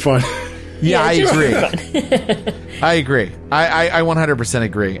just for fun. Yeah, I agree. I agree. I 100%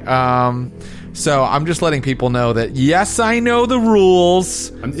 agree. So I'm just letting people know that, yes, I know the rules,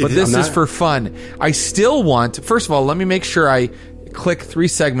 but this is for fun. I still want... First of all, let me make sure I click 3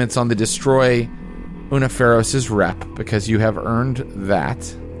 segments on the Destroy Unaferos' rep, because you have earned that.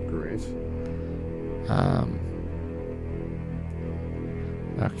 Great.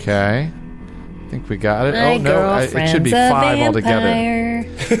 Okay. I think we got it. My it should be 5 altogether.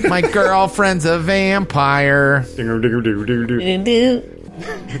 My girlfriend's a vampire.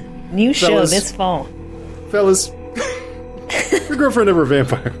 New show Fellas. this fall. Fellas, your girlfriend ever a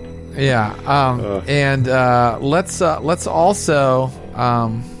vampire? Yeah. And let's also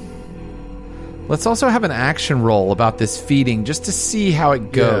have an action roll about this feeding, just to see how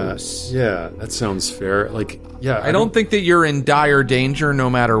it goes. Yeah, that sounds fair. I don't think that you're in dire danger no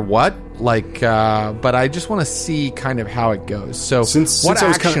matter what. But I just want to see kind of how it goes. So, what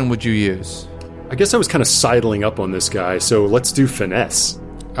action would you use? I guess I was kind of sidling up on this guy, so let's do finesse.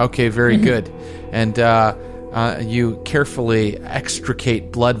 Okay, very good. And you carefully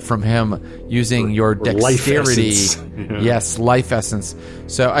extricate blood from him using your dexterity. Life essence. Yes, life essence.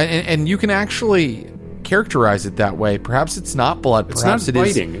 So, and you can actually characterize it that way. Perhaps it's not blood. Perhaps it's not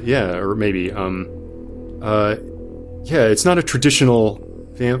it biting. Yeah, or maybe. It's not a traditional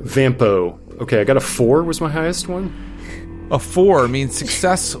vampo. Okay, I got a 4 was my highest one. A 4 means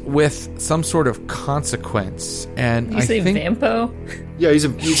success with some sort of consequence. And You say vampo? Yeah,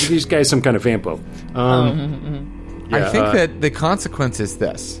 he's got some kind of vampo. I think that the consequence is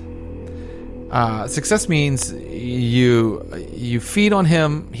this. Success means you feed on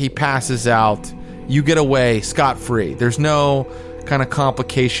him, he passes out, you get away scot-free. There's no kind of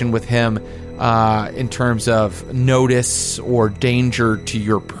complication with him in terms of notice or danger to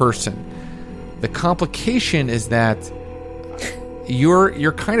your person. The complication is that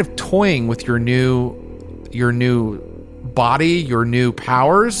you're kind of toying with your new body, your new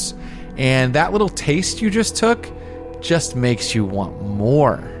powers, and that little taste you just took just makes you want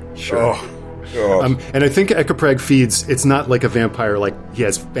more. Sure. And I think Ekapreg feeds. It's not like a vampire, like he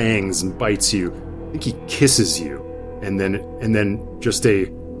has fangs and bites you. I think he kisses you, and then just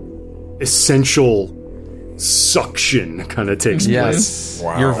a essential suction kind of takes place. Yes,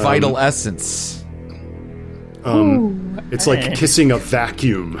 your vital essence. It's like kissing a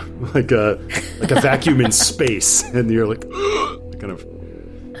vacuum, like a vacuum in space, and you're like, kind of,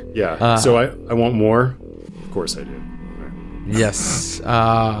 yeah. So I want more. Of course I do. Yes,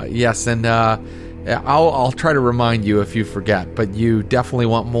 yes, and I'll try to remind you if you forget, but you definitely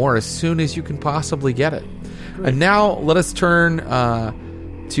want more as soon as you can possibly get it. Great. And now let us turn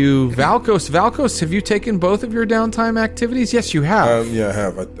to Valkos. Valkos, have you taken both of your downtime activities? Yes, you have. Yeah, I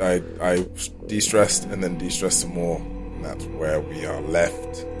have. I de-stressed and then de-stressed some more, and that's where we are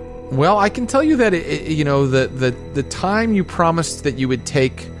left. Well, I can tell you that the time you promised that you would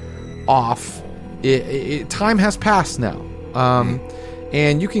take off, time has passed now.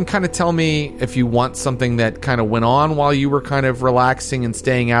 And you can kind of tell me if you want something that kind of went on while you were kind of relaxing and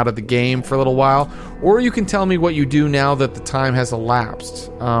staying out of the game for a little while, or you can tell me what you do now that the time has elapsed.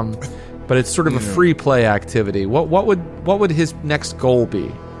 But it's sort of a free play activity. What would his next goal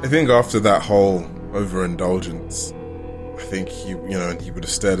be? I think after that whole overindulgence, I think he would have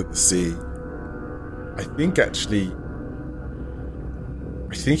stared at the sea. I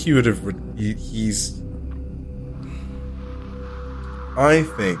think he would have. I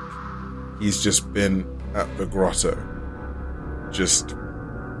think he's just been at the grotto, just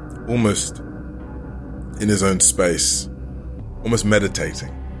almost in his own space, almost meditating.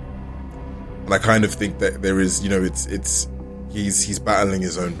 And I kind of think that there is, he's battling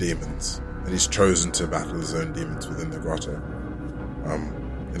his own demons, and he's chosen to battle his own demons within the grotto,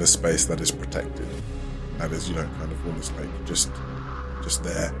 in a space that is protected, that is, kind of almost like just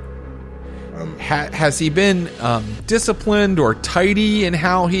there. Has he been disciplined or tidy in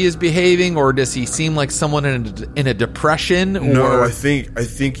how he is behaving, or does he seem like someone in a depression? No, I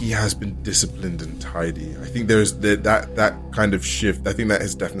think he has been disciplined and tidy. I think there's that kind of shift. I think that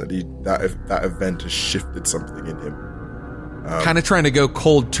has definitely that event has shifted something in him. Kind of trying to go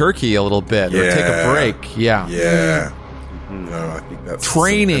cold turkey a little bit, or take a break. Yeah. No, I think that's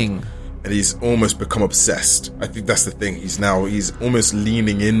training. And he's almost become obsessed. I think that's the thing. He's almost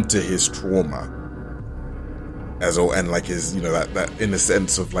leaning into his trauma, and like his, that in a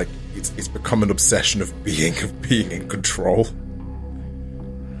sense of like it's become an obsession of being in control.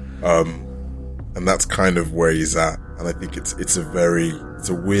 And that's kind of where he's at. And I think it's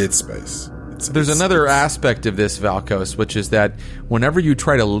a weird space. There's another aspect of this, Valkos, which is that whenever you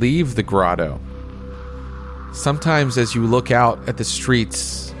try to leave the grotto, sometimes as you look out at the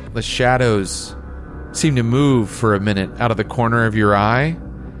streets, the shadows seem to move for a minute out of the corner of your eye,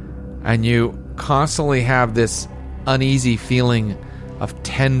 and you constantly have this uneasy feeling of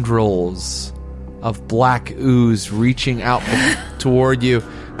tendrils of black ooze reaching out toward you.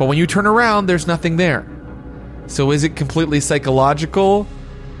 But when you turn around, there's nothing there. So is it completely psychological,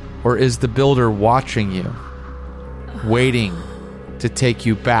 or is the builder watching you, waiting to take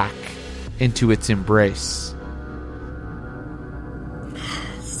you back into its embrace?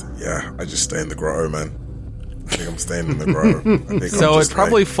 Yeah, I just stay in the grotto, man. I think I'm staying in the grotto. So it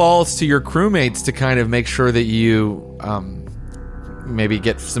probably falls to your crewmates to kind of make sure that you maybe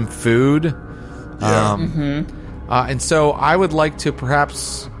get some food. Yeah. And so I would like to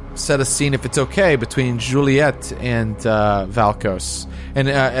perhaps set a scene, if it's okay, between Juliet and Valkos. And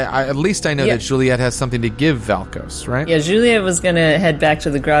at least I know that Juliet has something to give Valkos, right? Yeah, Juliet was going to head back to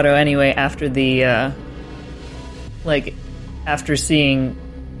the grotto anyway after the, after seeing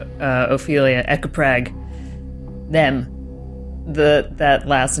Ophelia, Echoprag, that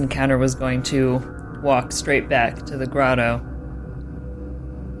last encounter was going to walk straight back to the grotto,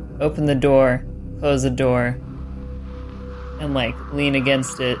 open the door, close the door, and lean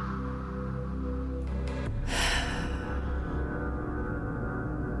against it.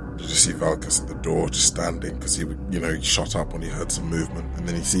 You just see Valkos at the door just standing, because he shot up when he heard some movement, and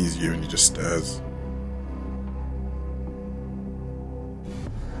then he sees you and he just stares.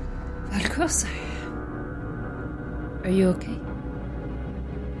 Valkos, are you okay?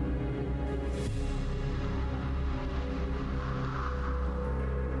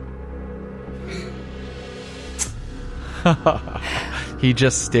 He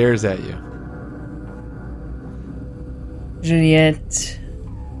just stares at you. Juliet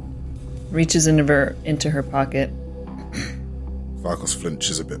reaches into her pocket. Valkos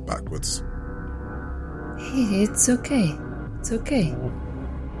flinches a bit backwards. Hey, it's okay. It's okay.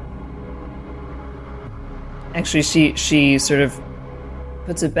 Actually, she sort of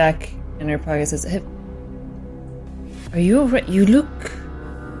puts it back in her pocket and says, "Hey, are you all right? You look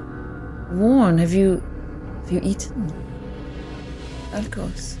worn. Have you eaten?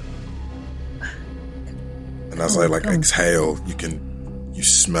 Valkos?" And as I exhale, you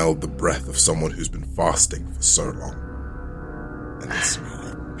smell the breath of someone who's been fasting for so long. And it's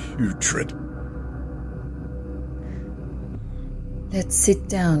putrid. let's sit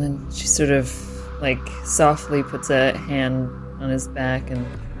down. And she sort of, like, softly puts a hand on his back and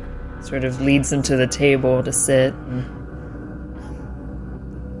sort of leads him to the table to sit. And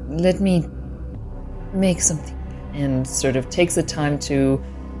let me make something. And sort of takes the time to...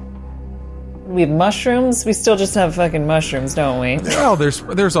 We have mushrooms? We still just have fucking mushrooms, don't we? Well,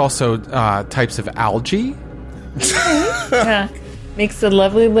 there's also types of algae. Yeah. Makes a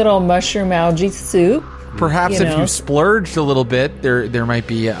lovely little mushroom algae soup. Perhaps You if know. you splurged a little bit, there might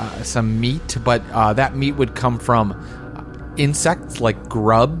be some meat, but that meat would come from insects like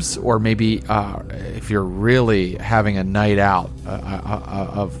grubs, or maybe if you're really having a night out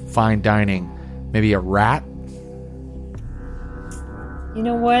of fine dining, maybe a rat. You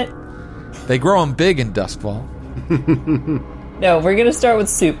know what? They grow them big in Duskfall. No, we're going to start with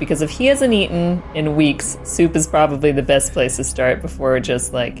soup, because if he hasn't eaten in weeks, soup is probably the best place to start before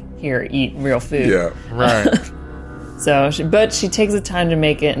just like, here, eat real food. Yeah. Right. So, but she takes the time to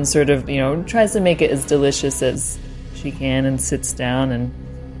make it and sort of, tries to make it as delicious as she can and sits down and...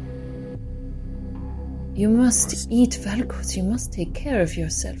 You must eat, Valkos. You must take care of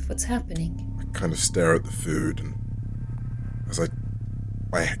yourself. What's happening? I kind of stare at the food, and as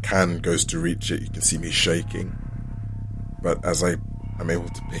my hand goes to reach it, you can see me shaking. But as I'm able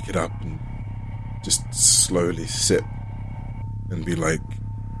to pick it up and just slowly sip and be like,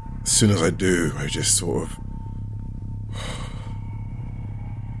 as soon as I do, I just sort of...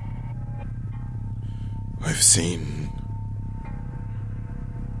 I've seen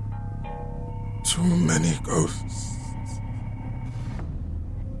too many ghosts.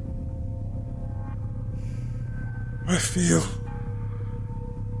 I feel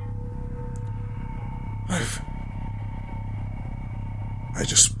I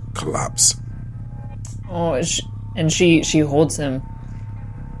just collapse. Oh, and she holds him.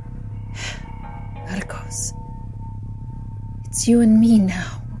 Valkos, it's you and me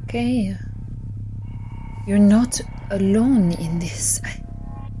now, okay? You're not alone in this.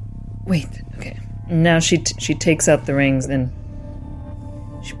 Wait, okay. Now she takes out the rings and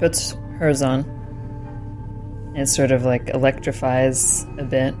she puts hers on. And it sort of like electrifies a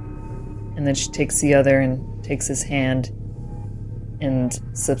bit. And then she takes the other and takes his hand and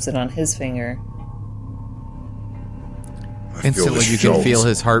slips it on his finger. I feel Instantly, the you can shoals. feel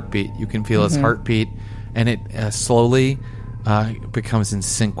his heartbeat. You can feel his heartbeat, and it slowly becomes in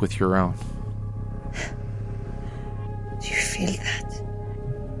sync with your own. Do you feel that?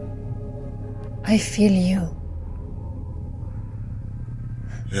 I feel you.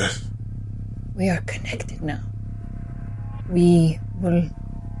 Yes. We are connected now. We will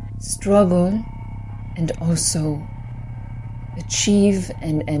struggle and also achieve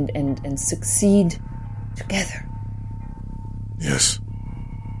and succeed together. Yes.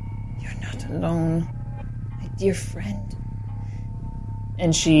 You're not alone, my dear friend.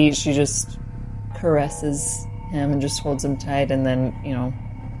 And she just caresses him and just holds him tight and then,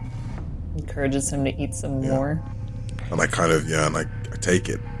 encourages him to eat some more. And I kind of, and I take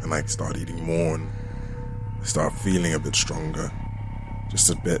it and I start eating more and I start feeling a bit stronger. Just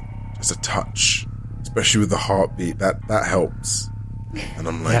a bit, just a touch. Especially with the heartbeat, that helps. And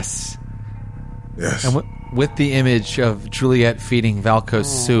I'm like, Yes. yes. And with the image of Juliet feeding Valkos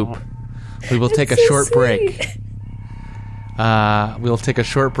soup, we will take a so short sweet. break. We'll take a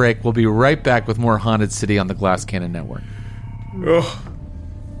short break. We'll be right back with more Haunted City on the Glass Cannon Network. Ugh.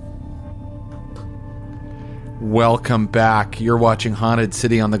 Welcome back. You're watching Haunted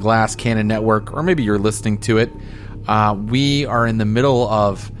City on the Glass Cannon Network, or maybe you're listening to it. We are in the middle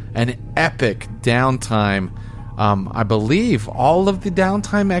of an epic downtime. I believe all of the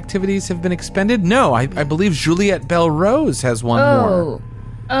downtime activities have been expended. No, I believe Juliet Belrose has one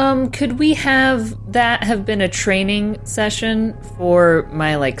more. Could we have that have been a training session for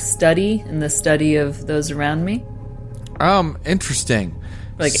my study and the study of those around me? Interesting.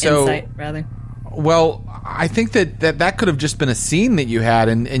 Insight, rather. Well, I think that could have just been a scene that you had,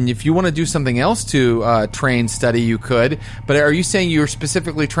 and if you want to do something else to train study, you could. But are you saying you're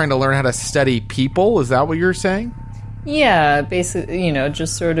specifically trying to learn how to study people? Is that what you're saying? Yeah, basically,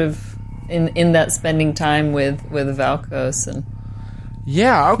 just sort of in that spending time with Valkos and...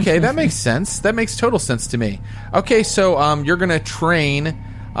 Yeah, okay, that makes sense. That makes total sense to me. Okay, so you're going to train,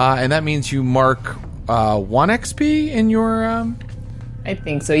 and that means you mark 1 XP in your... I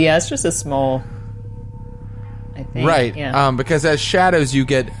think so, yeah, it's just a small... I think. Right, yeah. because as shadows you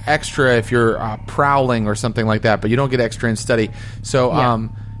get extra if you're prowling or something like that, but you don't get extra in study. So,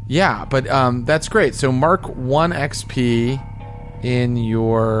 but that's great. So mark 1 XP in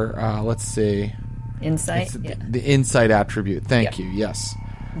your, let's see... Insight? It's Yeah. the insight attribute. Thank you. Yes.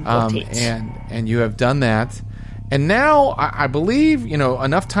 Got it. And you have done that. And now I believe,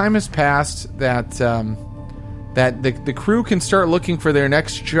 enough time has passed that that the crew can start looking for their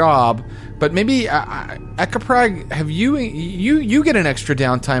next job. But maybe Ekaprag, have you get an extra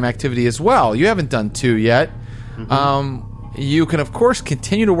downtime activity as well? You haven't done 2 yet. You can of course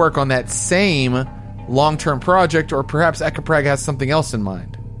continue to work on that same long-term project, or perhaps Ekaprag has something else in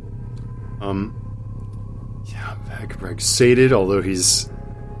mind. Yeah, Ekaprag's sated, although he's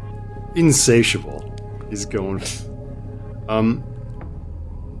insatiable. He's going.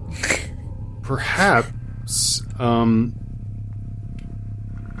 Perhaps.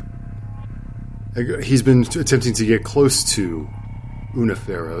 He's been attempting to get close to Una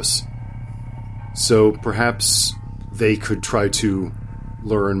Feros, so perhaps they could try to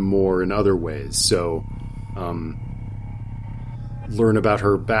learn more in other ways. So, learn about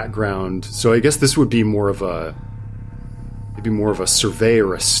her background. So I guess this would be more of a survey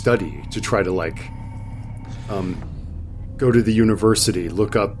or a study to try to go to the university,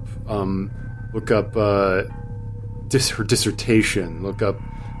 look up her dissertation, look up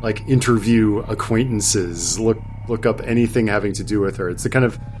interview acquaintances, look up anything having to do with her. It's the kind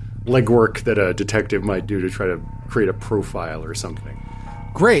of legwork that a detective might do to try to create a profile or something.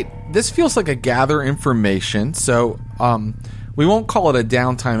 Great. This feels like a gather information, so we won't call it a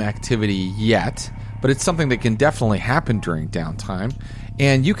downtime activity yet, but it's something that can definitely happen during downtime.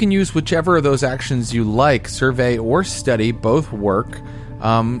 And you can use whichever of those actions you like, survey or study, both work.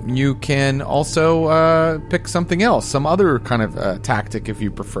 You can also pick something else, some other kind of tactic if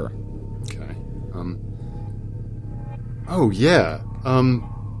you prefer. Okay. Oh, yeah.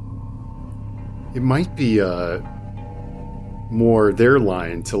 It might be more their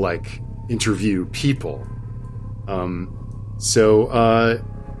line to interview people. So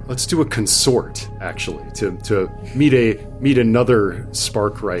let's do a consort, actually, to meet another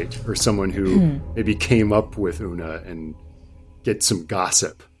Sparkrite or someone who maybe came up with Una and get some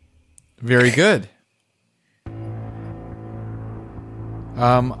gossip. Very good.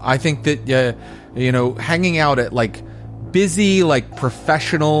 I think that hanging out at busy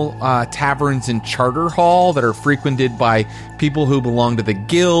professional taverns in Charter Hall that are frequented by people who belong to the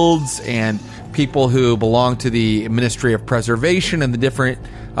guilds and people who belong to the Ministry of Preservation and the different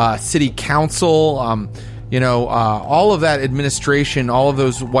city council, all of that administration, all of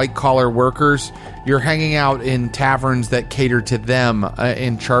those white-collar workers, you're hanging out in taverns that cater to them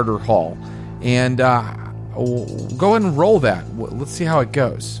in Charter Hall. And go ahead and roll that. Let's see how it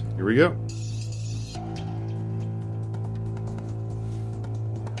goes. Here we go.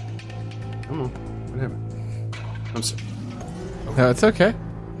 Come on. What happened? I'm sorry. No, it's okay.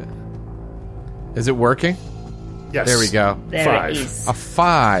 Is it working? Yes. There we go. There 5. it is. A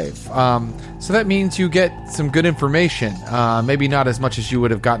 5. So that means you get some good information. Maybe not as much as you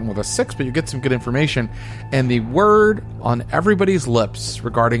would have gotten with a 6, but you get some good information. And the word on everybody's lips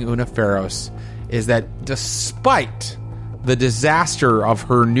regarding Una Feros is that despite the disaster of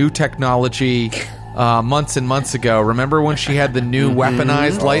her new technology months and months ago, remember when she had the new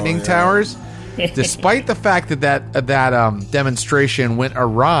weaponized lightning towers? Despite the fact that demonstration went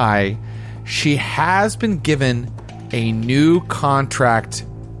awry, she has been given a new contract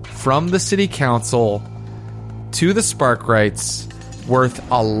from the city council to the Sparkrites worth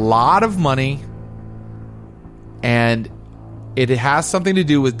a lot of money, and it has something to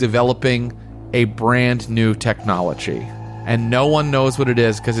do with developing a brand new technology. And no one knows what it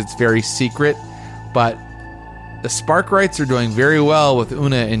is because it's very secret, but the Sparkrites are doing very well with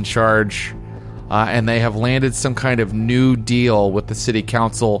Una in charge, and they have landed some kind of new deal with the city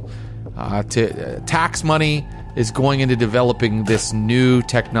council. Tax money is going into developing this new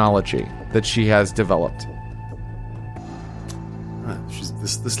technology that she has developed.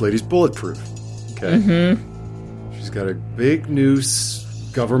 This lady's bulletproof. Okay. She's got a big new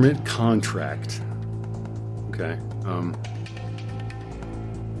government contract. Okay.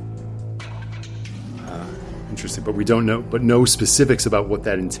 Interesting, but we don't know, but no specifics about what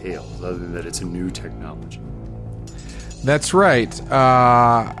that entails, other than that it's a new technology. That's right.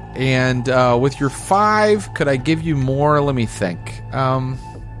 And with your 5, could I give you more? Let me think. Whatever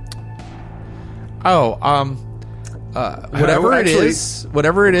it is.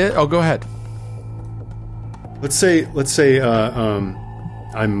 Oh, go ahead. Let's say I'm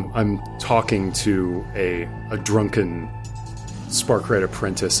talking to a drunken Sparkrite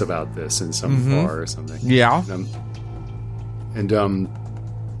apprentice about this in some bar or something. Yeah. And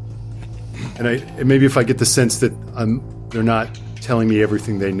maybe if I get the sense that they're not telling me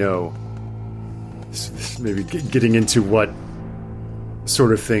everything they know, maybe getting into what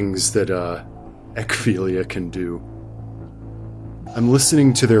sort of things that Ekphilia can do. I'm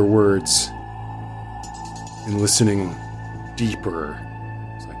listening to their words, and listening deeper.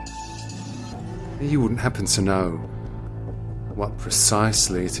 It's like, you wouldn't happen to know what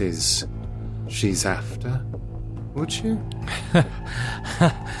precisely it is she's after, would you?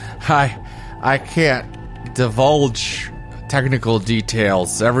 I can't divulge technical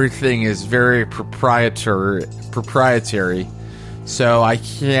details. Everything is very proprietary. So I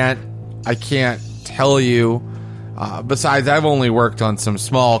can't tell you. Besides, I've only worked on some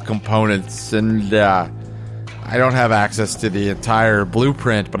small components, and I don't have access to the entire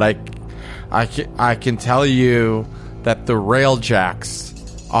blueprint. But I can tell you that the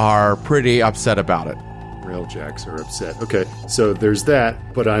Railjacks are pretty upset about it. Railjacks are upset. Okay, so there's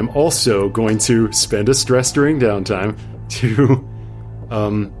that, but I'm also going to spend a stress during downtime to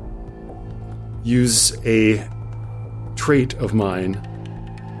use a trait of mine,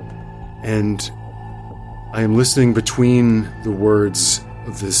 and I am listening between the words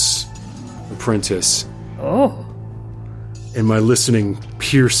of this apprentice. Oh. And my listening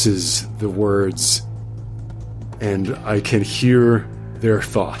pierces the words, and I can hear their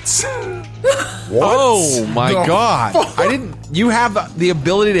thoughts. What? Oh my god! You have the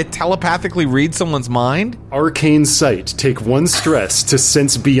ability to telepathically read someone's mind? Arcane sight. Take 1 stress to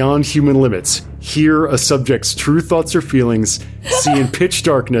sense beyond human limits. Hear a subject's true thoughts or feelings. See in pitch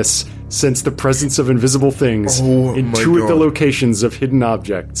darkness. Sense the presence of invisible things. Oh, intuit my the God. locations of hidden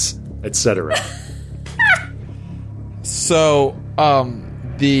objects, etc. So,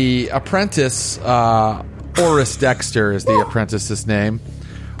 the apprentice, Oris Dexter is the apprentice's name.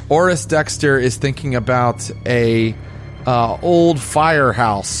 Oris Dexter is thinking about a old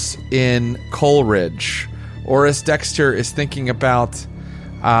firehouse in Coleridge. Oris Dexter is thinking about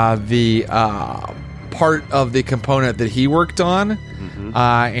the part of the component that he worked on,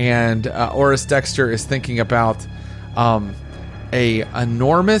 and Oris Dexter is thinking about a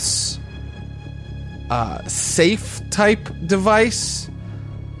enormous safe type device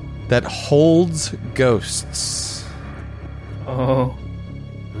that holds ghosts. Oh.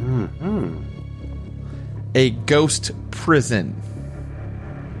 A ghost prison.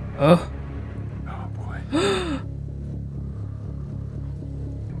 Oh.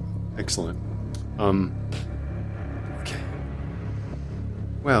 Excellent. Okay.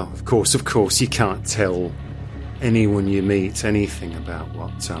 Well, of course, you can't tell anyone you meet anything about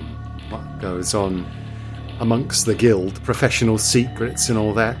what goes on amongst the guild, professional secrets and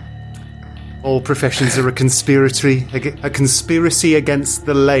all that. All professions are a conspiracy against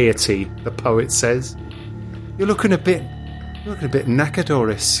the laity, the poet says. You're looking a bit knackered,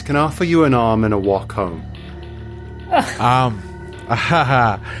 Oris. Can I offer you an arm and a walk home?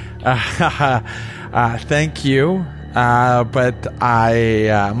 Thank you, but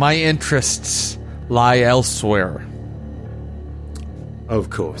my interests lie elsewhere. Of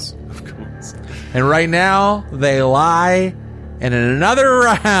course. And right now, they lie in another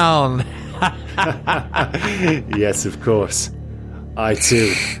round. Yes, of course. I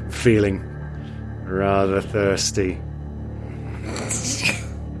too, feeling rather thirsty.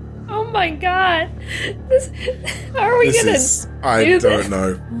 Oh my god. How are we gonna I do don't this?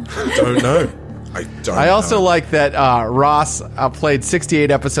 know. I don't know. I also like that Ross played 68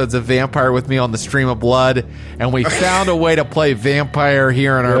 episodes of Vampire with me on the Stream of Blood, and we found a way to play Vampire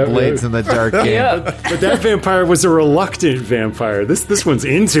here in our Yeah, Blades yeah. in the Dark game. Yep. But that vampire was a reluctant vampire. This one's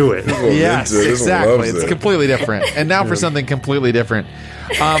into it. Yes, This one exactly. loves It's it. completely different. And now for something completely different.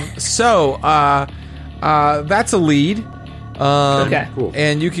 So that's a lead. Okay. Cool.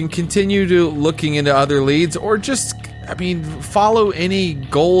 And you can continue to looking into other leads, or just, follow any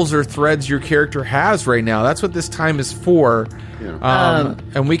goals or threads your character has right now. That's what this time is for.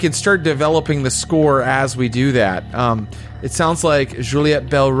 And we can start developing the score as we do that. It sounds like Juliette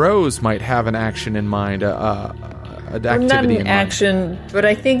Belrose might have an action in mind, an activity Not in an mind. action, but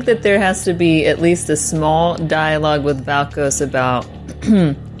I think that there has to be at least a small dialogue with Valkos about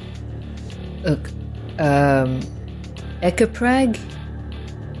Ekeprag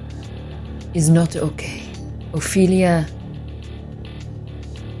is not okay. Ophelia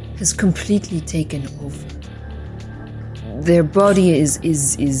has completely taken over. Their body is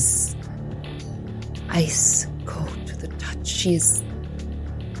ice cold to the touch. She is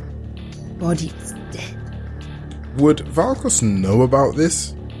body is dead. Would Valkos know about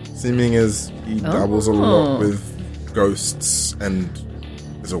this? Seeming as he dabbles a lot with ghosts and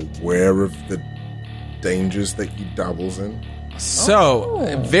is aware of the dangers that he dabbles in.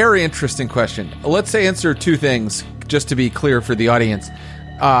 So, very interesting question. Let's answer two things, just to be clear for the audience.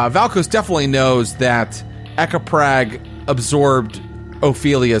 Valkos definitely knows that Ekeprag absorbed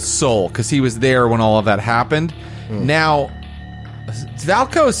Ophelia's soul, because he was there when all of that happened. Now,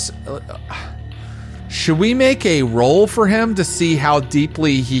 Valkos... Should we make a roll for him to see how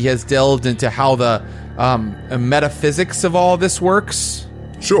deeply he has delved into how the metaphysics of all this works?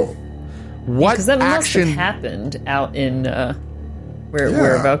 Sure. What Because that must action? have happened out in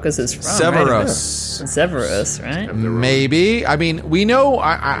where Valkos is from. Severos. Right? In Severos, right? Maybe. I mean, we know,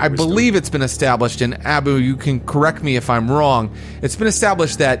 I believe it's been established, and Abu, you can correct me if I'm wrong. It's been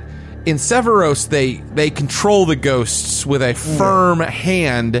established that in Severos, they control the ghosts with a firm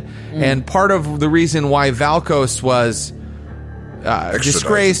hand, and part of the reason why Valkos was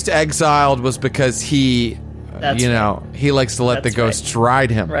disgraced, exiled, was because he, That's he likes to let That's the ghosts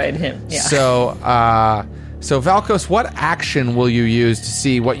ride him. Ride him, yeah. So Valkos, what action will you use to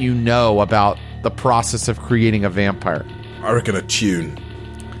see what you know about the process of creating a vampire? I reckon a tune.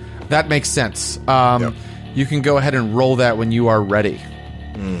 That makes sense. Yep. You can go ahead and roll that when you are ready.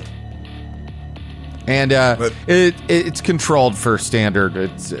 And it's controlled for standard.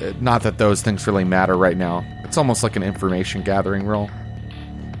 It's not that those things really matter right now. It's almost like an information gathering roll.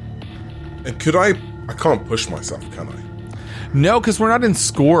 And could I can't push myself, can I? No, because we're not in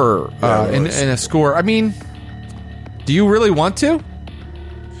score. In a score. I mean, do you really want to?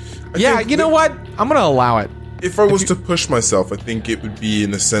 Yeah, you know what? I'm going to allow it. If I was to push myself, I think it would be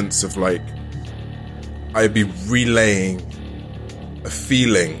in a sense of like I'd be relaying a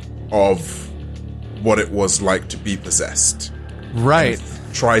feeling of what it was like to be possessed. Right.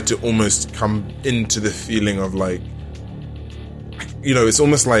 Try to almost come into the feeling of like, it's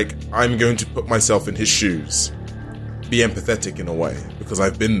almost like I'm going to put myself in his shoes, be empathetic in a way, because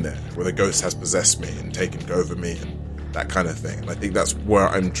I've been there where the ghost has possessed me and taken over me and that kind of thing. And I think that's where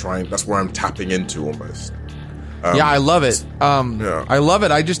I'm tapping into almost. Yeah, I love it. I love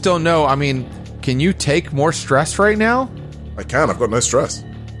it. I just don't know. I mean, can you take more stress right now? I can. I've got no stress.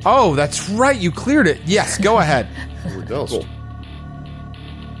 Oh, that's right. You cleared it. Yes, go ahead. Cool.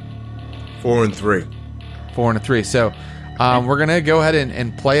 4 and 3. 4 and a 3. So we're going to go ahead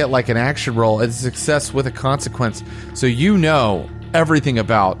and play it like an action roll. It's a success with a consequence. So you know everything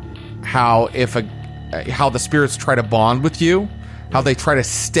about how the spirits try to bond with you, how they try to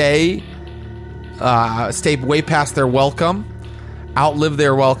stay way past their welcome, outlive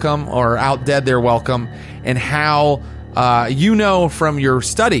their welcome, or outdead their welcome, and how from your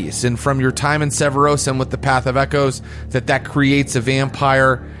studies and from your time in Severos and with the Path of Echoes that creates a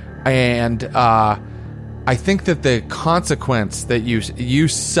vampire. And I think that the consequence that you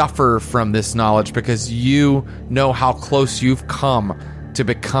suffer from this knowledge because you know how close you've come to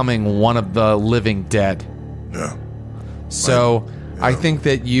becoming one of the living dead. Yeah. So I think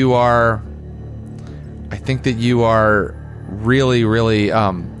that you are really, really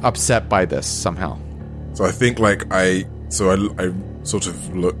upset by this somehow. So I think I sort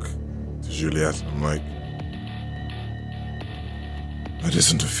of look to Juliet. I'm like, that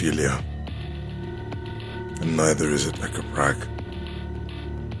isn't Ophelia, and neither is it Ekaprag.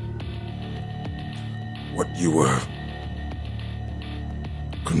 What you were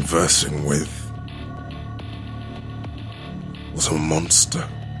conversing with was a monster.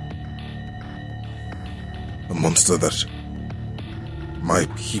 A monster that my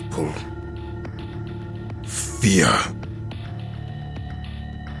people fear.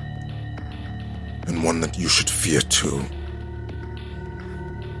 And one that you should fear too.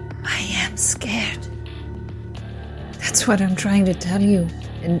 I am scared. That's what I'm trying to tell you.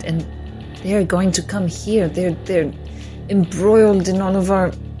 And they're going to come here. They're embroiled in all of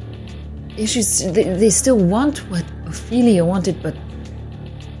our issues. They still want what Ophelia wanted, but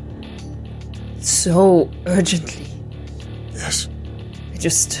so urgently. Yes.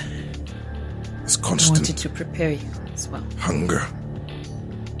 This constant wanted to prepare you as well. Hunger.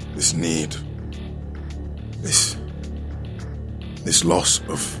 This need. This loss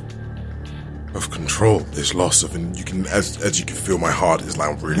of control. This loss of, and you can, as you can feel, my heart is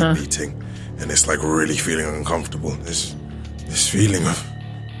like really beating, and it's like really feeling uncomfortable. This feeling of.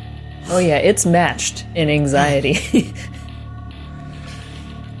 Oh yeah, it's matched in anxiety.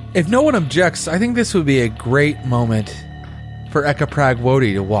 If no one objects, I think this would be a great moment for Ekaprag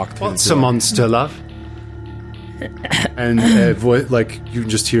Wodi to walk through. What's a monster, love? And you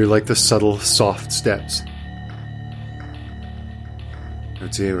just hear like the subtle, soft steps. Oh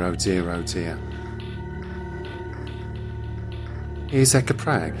dear, oh dear, oh dear. Here's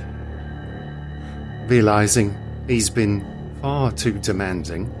Ekaprag, realizing he's been far too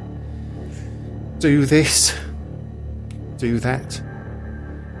demanding. Do this, do that.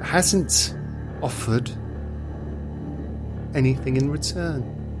 Hasn't offered anything in return.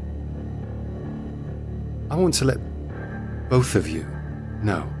 I want to let both of you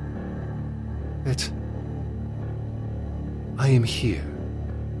know that I am here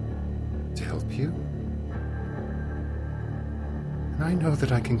to help you. I know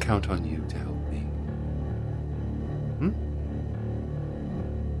that I can count on you to help me.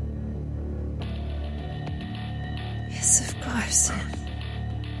 Yes, of course.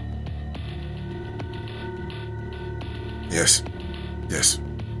 Yes. Yes.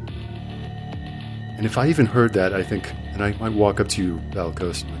 And if I even heard that, I think, and I might walk up to you,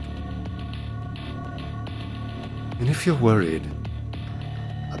 Valkos, and if you're worried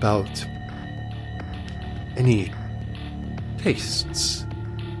about any tastes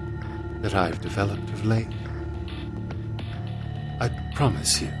that I've developed of late, I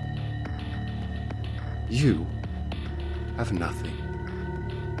promise you, you have nothing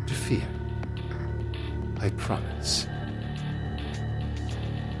to fear. I promise.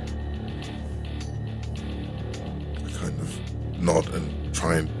 Kind of nod and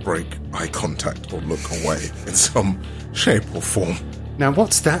try and break eye contact or look away in some shape or form. Now,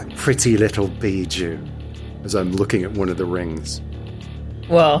 what's that pretty little bijou? As I'm looking at one of the rings.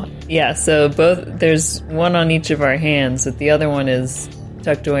 Well, yeah, so there's one on each of our hands, but the other one is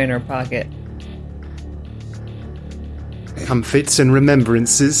tucked away in her pocket. Comforts and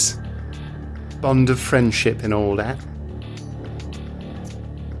remembrances. Bond of friendship and all that.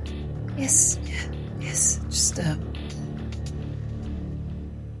 Yes, just a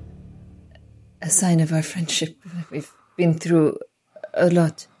sign of our friendship. We've been through a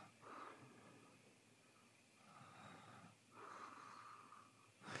lot.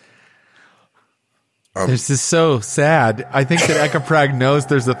 This is so sad. I think that Ekaprag knows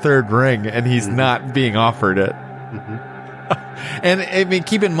there's a third ring, and he's not being offered it. And I mean,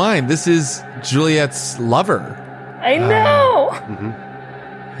 keep in mind, this is Juliet's lover. I know!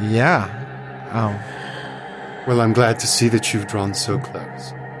 Yeah. Oh. Well, I'm glad to see that you've drawn so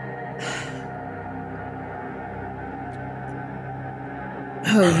close.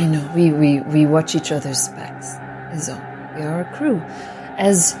 Oh, we watch each other's backs, is all. We are a crew.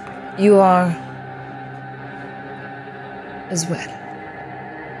 As you are as well.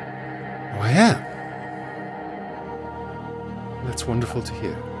 Oh, I am. That's wonderful to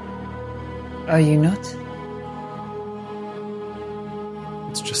hear. Are you not?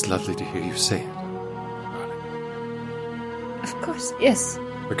 It's just lovely to hear you say it. Of course, yes.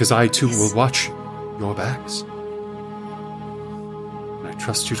 Because I too will watch your backs. And I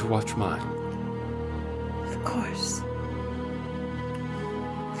trust you to watch mine. Of course.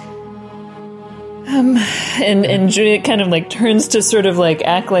 And Juliet kind of like turns to sort of like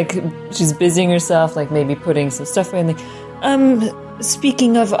act like she's busying herself, like maybe putting some stuff away. And like,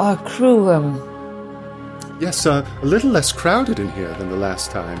 speaking of our crew, Yes, a little less crowded in here than the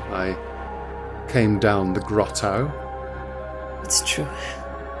last time I came down the grotto. it's true.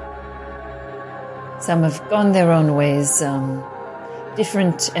 Some have gone their own ways,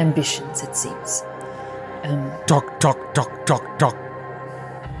 different ambitions, it seems. Talk, talk, talk, talk, talk.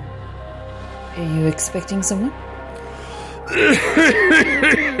 Are you expecting someone?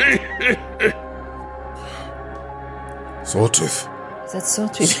 Sawtooth. Is that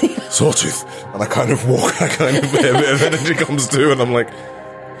Sawtooth? Sawtooth. And I kind of walk, a bit of energy comes to, and I'm like,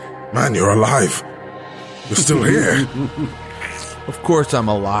 man, you're alive. You're still here. Of course I'm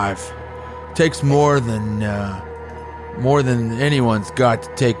alive. Takes more than anyone's got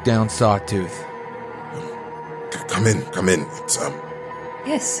to take down Sawtooth. Come in. It's,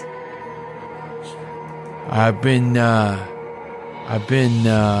 Yes. I've been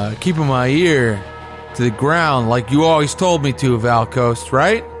keeping my ear to the ground like you always told me to, Valkos,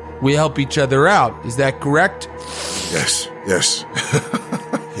 right? We help each other out. Is that correct? yes.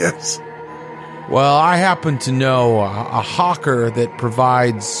 Yes. Well, I happen to know a hawker that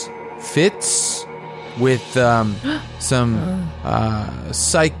provides fits with some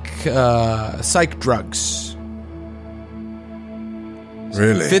psych drugs.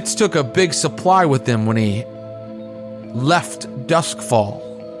 Really? Fitz took a big supply with him when he left Duskfall.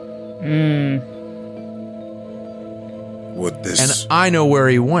 Would this... And I know where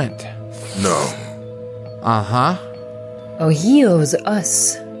he went. No. Uh-huh. Oh, he owes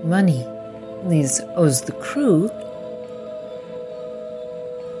us money. He owes the crew.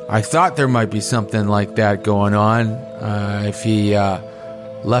 I thought there might be something like that going on. If he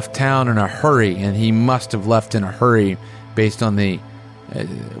left town in a hurry, and he must have left in a hurry based on the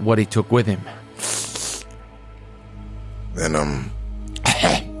what he took with him. Then,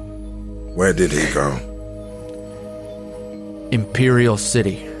 where did he go? Imperial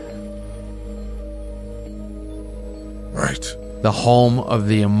City. Right. The home of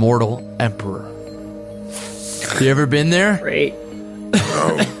the immortal emperor. You ever been there? Great.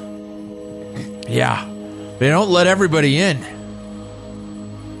 No. Yeah. They don't let everybody in.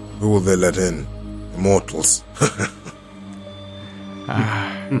 Who will they let in? Immortals.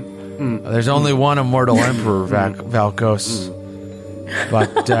 There's only one immortal emperor, Valkos.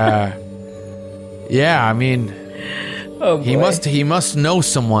 But, yeah, I mean, Oh boy. he must know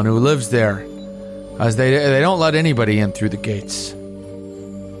someone who lives there, as they don't let anybody in through the gates.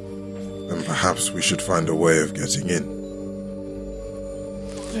 Then perhaps we should find a way of getting in.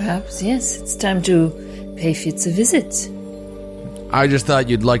 Perhaps, yes. It's time to pay Fitz a visit. I just thought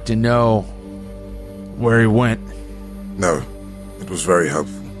you'd like to know where he went. No, it was very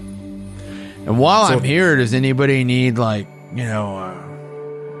helpful. And while I'm here, does anybody need, like, you know,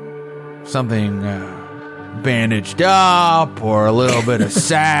 something bandaged up or a little bit of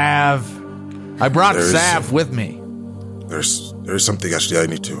salve? I brought salve with me. There's something actually I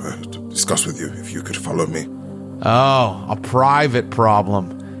need to discuss with you. If you could follow me. Oh, a private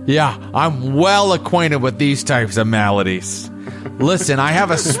problem. Yeah, I'm well acquainted with these types of maladies. Listen, I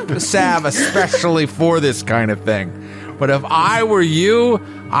have a salve especially for this kind of thing. But if I were you,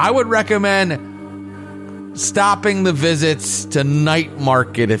 I would recommend stopping the visits to Night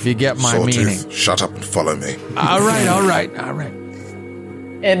Market, if you get my Sawtooth, meaning. shut up and follow me. All right.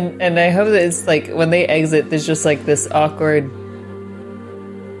 And I hope that it's like when they exit, there's just like this awkward,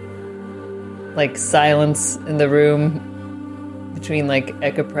 like silence in the room between like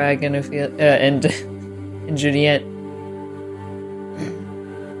Echoprag and and Juliet.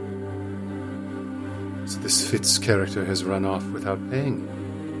 So this Fitz character has run off without paying.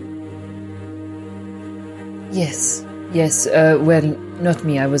 Yes. Well, not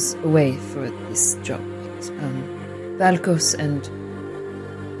me. I was away for this job. Valkos and...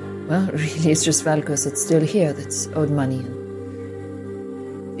 Well, really, it's just Valkos that's still here that's owed money.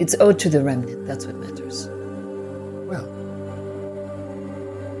 And it's owed to the Remnant. That's what matters. Well,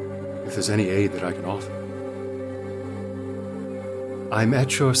 if there's any aid that I can offer, I'm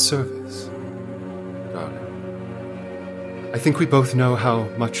at your service, darling. I think we both know how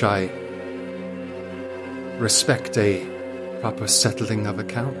much I respect a proper settling of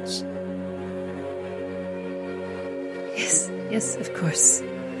accounts. Yes, of course.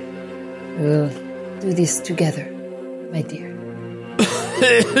 We'll do this together, my dear.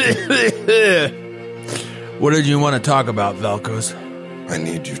 What did you want to talk about, Valkos? I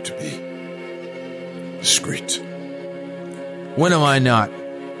need you to be discreet. When am I not?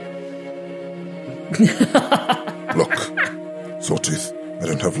 Look, Sawtooth, I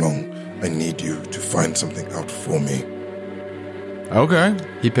don't have long. I need you to find something out for me. Okay.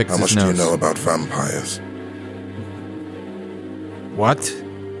 He picks How his much nose. do you know about vampires? What?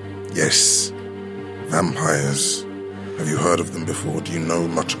 Yes, vampires. Have you heard of them before? Do you know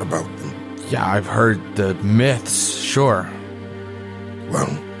much about them? Yeah, I've heard the myths, sure. Well,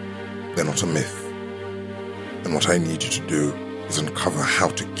 they're not a myth. And what I need you to do is uncover how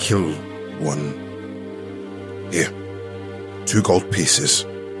to kill one. Here, 2 gold pieces.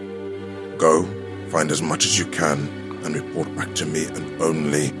 Go, find as much as you can, and report back to me and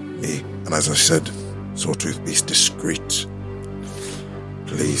only me. And as I said, Sawtooth, be discreet.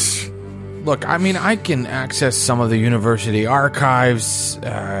 Please. Look, I mean, I can access some of the university archives.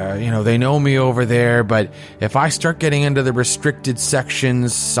 They know me over there, but if I start getting into the restricted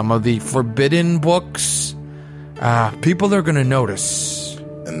sections, some of the forbidden books, people are going to notice.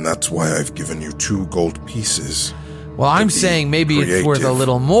 And that's why I've given you 2 gold pieces. Well, I'm saying maybe it's worth a creative.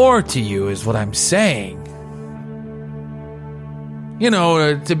 little more to you, is what I'm saying. You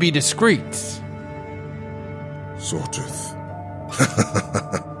know, to be discreet. Sawtooth.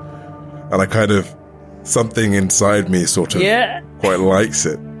 And I kind of, something inside me sort of quite likes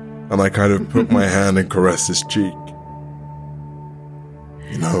it. And I kind of put my hand and caress his cheek.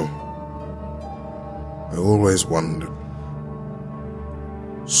 You know, I always wondered.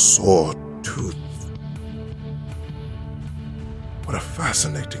 Sawtooth. What a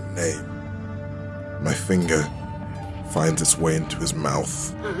fascinating name. My finger finds its way into his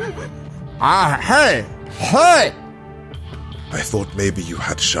mouth. Hey! I thought maybe you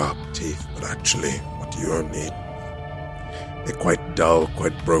had sharp teeth, but actually, what you need, they're quite dull,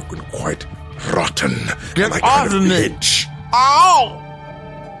 quite broken, quite rotten. Get and I off kind of of me. pinch. Ow!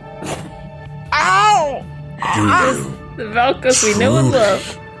 Do you The Valkos we know and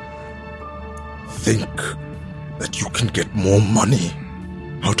love. think that you can get more money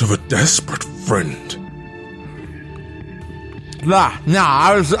out of a desperate friend? Nah,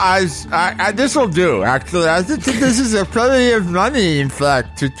 this'll do, actually. I think this is a plenty of money, in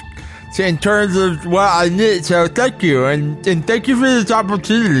fact, in terms of what I need, so thank you, and thank you for this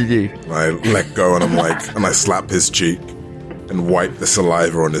opportunity. And I let go and I'm like, and I slap his cheek and wipe the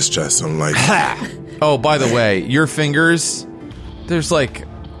saliva on his chest. I'm like, Oh, by the way, your fingers, there's like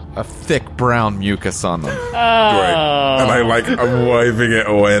a thick brown mucus on them. Great. And I'm waving it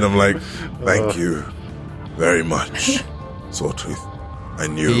away, and I'm like, thank you very much, Sawtooth. I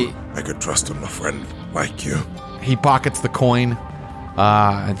knew I could trust a friend like you. He pockets the coin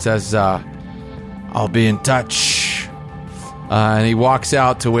and says, I'll be in touch. And he walks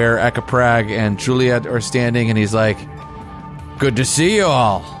out to where Echaprag and Juliet are standing, and he's like, good to see you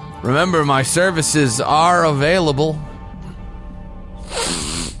all. Remember, my services are available.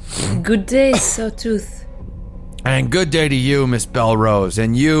 Good day, Sawtooth. And good day to you, Miss Belrose.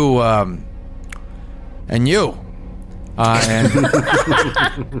 And you, and you.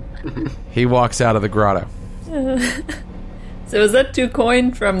 And he walks out of the grotto. So is that 2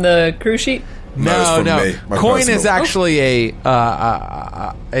 coin from the cruise sheet? No. My Coin personal. is actually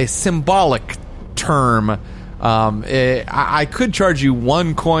a symbolic term. I could charge you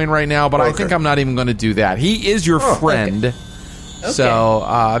 1 coin right now, but I Okay. think I'm not even going to do that. He is your friend. Okay. So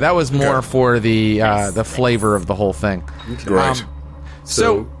that was more for the flavor of the whole thing. Great.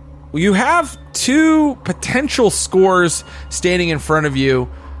 So you have 2 potential scores standing in front of you.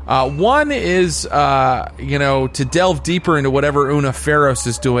 One is, to delve deeper into whatever Una Ferros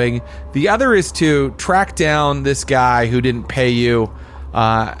is doing. The other is to track down this guy who didn't pay you,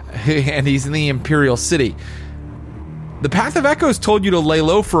 and he's in the Imperial City. The Path of Echoes told you to lay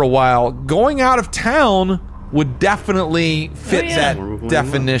low for a while. Going out of town would definitely fit that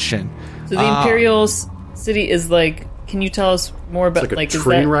definition. So the Imperial City is like, can you tell us more about, It's like a is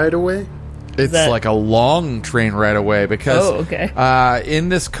train that, ride away? It's that- like a long train right away because Oh, okay. In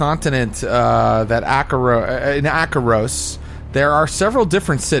this continent, in Akaros, there are several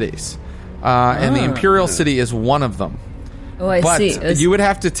different cities, and the Imperial City is one of them. Oh, I But see. you would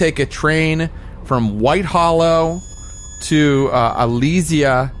have to take a train from White Hollow to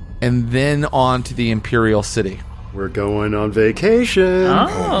Elysia and then on to the Imperial City. We're going on vacation.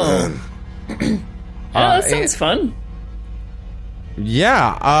 Oh, that sounds fun.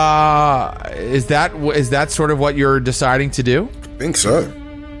 Yeah. Is that sort of what you're deciding to do? I think so.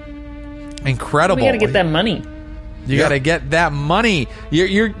 Incredible. We gotta get that money. You got to get that money.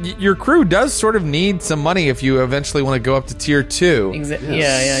 Your crew does sort of need some money if you eventually want to go up to tier 2.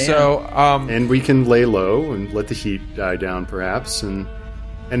 Yeah. So, And we can lay low and let the heat die down, perhaps.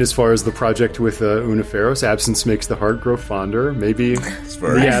 And as far as the project with Una Ferros, absence makes the heart grow fonder. Maybe in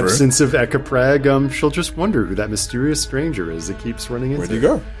very the true. absence of Echaprag, she'll just wonder who that mysterious stranger is that keeps running into Where'd you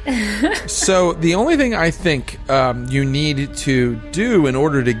go? so the only thing I think you need to do in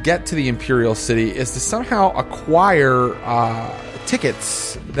order to get to the Imperial City is to somehow acquire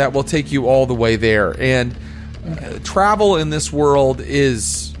tickets that will take you all the way there. And travel in this world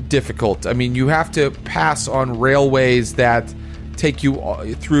is difficult. I mean, you have to pass on railways that take you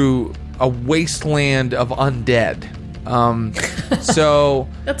through a wasteland of undead. So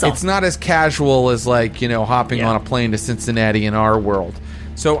That's all. it's not as casual as hopping on a plane to Cincinnati in our world.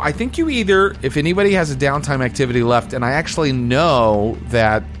 So I think you either, if anybody has a downtime activity left, and I actually know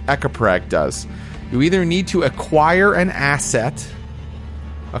that Echaprag does, you either need to acquire an asset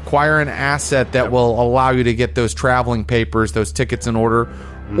that will allow you to get those traveling papers, those tickets in order,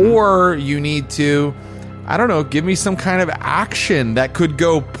 or you need to, I don't know, give me some kind of action that could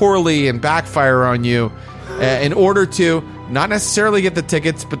go poorly and backfire on you in order to not necessarily get the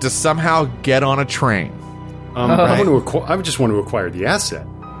tickets, but to somehow get on a train. I would just want to acquire the asset.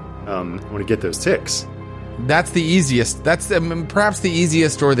 I want to get those ticks. That's the easiest. That's perhaps the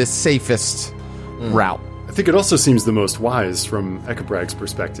easiest or the safest route. I think it also seems the most wise from Echaprag's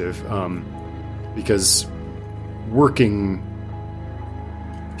perspective, because working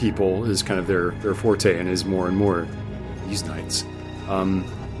people is kind of their forte and is more and more these nights.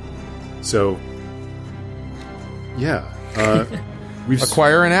 We've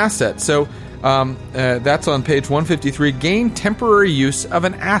Acquire an asset. So that's on page 153. Gain temporary use of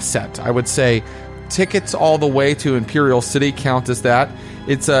an asset. I would say tickets all the way to Imperial City count as that.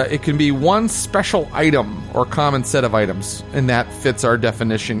 It can be one special item or common set of items, and that fits our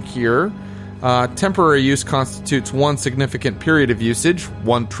definition here. Temporary use constitutes one significant period of usage,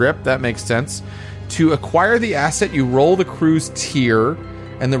 one trip. That makes sense. To acquire the asset, you roll the crew's tier,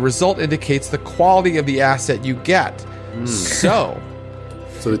 and the result indicates the quality of the asset you get. So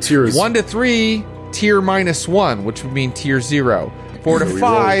the tier is 1 to 3, tier -1, which would mean tier 0. 4 to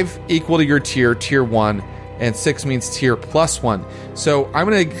 5, equal to your tier 1, and 6 means tier +1. So I'm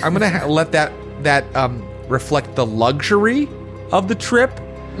gonna let that reflect the luxury of the trip,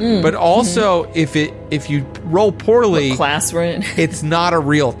 but also if you roll poorly, Class we're in. it's not a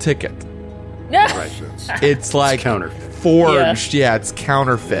real ticket. No. right. It's like Counterfeit. forged. Yeah, it's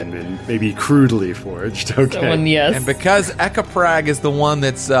counterfeit. And maybe crudely forged. Okay. Someone, yes. And because Ekaprag is the one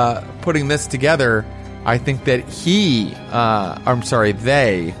that's putting this together, I think that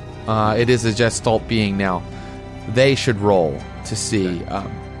they, it is a Gestalt being now, they should roll to see.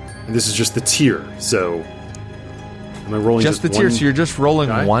 And this is just the tier, so am I rolling Just the tier, one so you're just rolling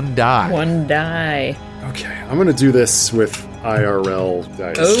die? one die. One die. Okay, I'm going to do this with IRL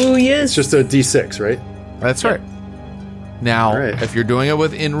dice. Oh, yes. It's just a D6, right? That's right. Now, All right. if you're doing it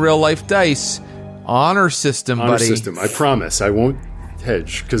with in real life dice, honor system, Honor buddy. system. I promise I won't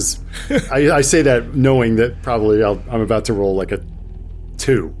hedge, because I say that knowing that probably I'm about to roll like a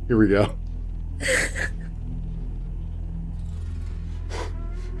 2. Here we go.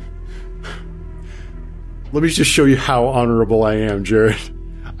 Let me just show you how honorable I am, Jared.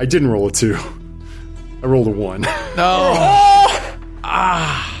 I didn't roll a 2. I rolled a 1.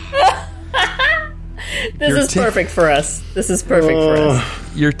 This is perfect for us. This is perfect for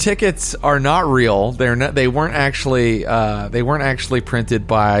us. Your tickets are not real. They weren't actually printed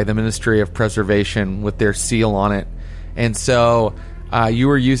by the Ministry of Preservation with their seal on it, and so you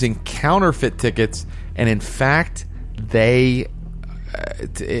were using counterfeit tickets. And in fact, they,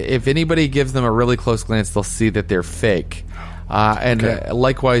 if anybody gives them a really close glance, they'll see that they're fake.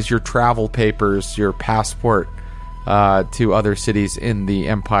 Likewise, your travel papers, your passport to other cities in the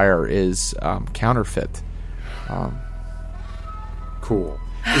Empire is counterfeit. Cool.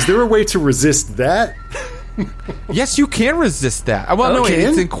 Is there a way to resist that? Yes, you can resist that. Well, no, can?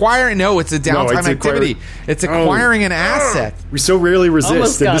 it's acquiring. No, it's a downtime it's activity. It's acquiring an asset. We so rarely Almost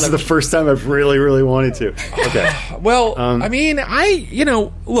resist, and got this is him. the first time I've really, really wanted to. Okay. Well, I mean,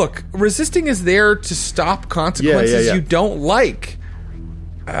 look, resisting is there to stop consequences Yeah. you don't like.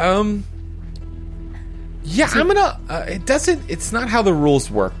 I'm gonna. It doesn't. It's not how the rules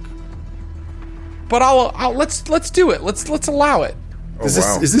work. But let's do it. Let's allow it. Is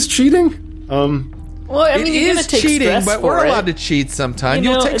this cheating? Well, I mean, It you're gonna is take cheating, stress but for we're it. allowed to cheat sometime.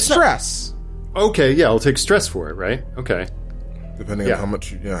 You know, You'll take it's not- stress. Okay, yeah, I'll take stress for it, right? Okay. Depending Yeah. on how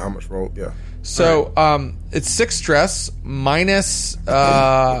much roll. Yeah. So it's 6 stress minus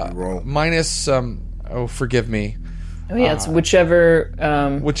Roll. minus forgive me. Oh yeah, it's whichever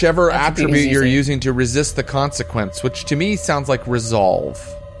Whichever attribute he's you're using. using to resist the consequence, which to me sounds like resolve.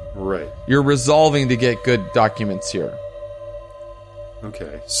 Right. You're resolving to get good documents here.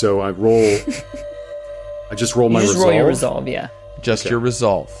 Okay. So I roll. I just roll my you just resolve. roll your resolve. Yeah. Just your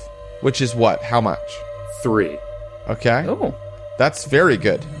resolve. Which is what? How much? 3. Okay. Oh. That's very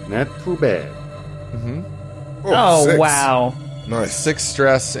good. Not too bad. Oh 6. wow. Nice. 6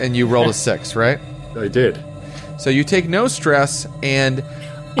 stress, and you rolled a 6, right? I did. So you take no stress, and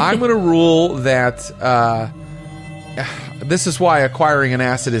I'm going to rule that this is why acquiring an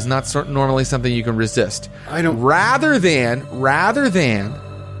asset is not normally something you can resist. I don't. Rather than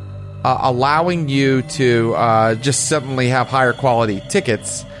allowing you to just suddenly have higher quality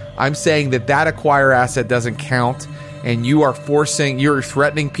tickets, I'm saying that acquire asset doesn't count, and you're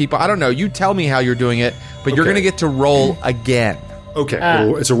threatening people. I don't know. You tell me how you're doing it, but you're Okay. going to get to roll again. Okay.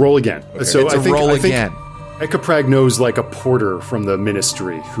 It's a roll again. So It's a roll again. Ekaprag knows like a porter from the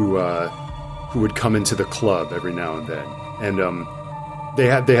ministry who would come into the club every now and then, and they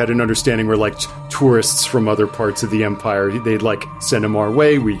had an understanding where like tourists from other parts of the empire, they'd like send them our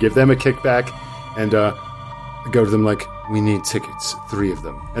way, we give them a kickback, and I go to them like, we need tickets, 3 of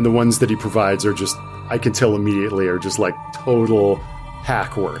them, and the ones that he provides are just, I can tell immediately, are just like total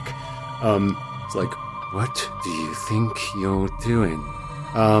hack work. It's like, what do you think you're doing?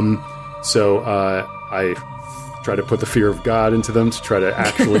 So I try to put the fear of God into them to try to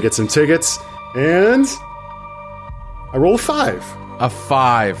actually get some tickets, and I roll a 5. A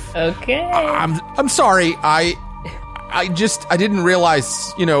 5. Okay. I'm sorry. I didn't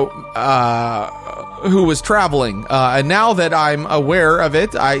realize, who was traveling. And now that I'm aware of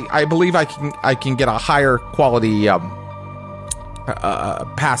it, I believe I can get a higher quality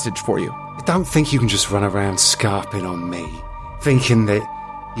passage for you. I don't think you can just run around scarping on me, thinking that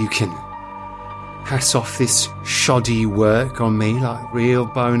you can pass off this shoddy work on me like real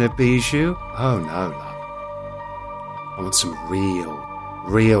Bona Bijou. Oh no, love. I want some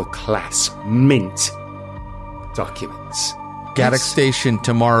real class mint documents. Gaddock Station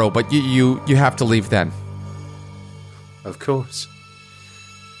tomorrow, but you have to leave then. Of course.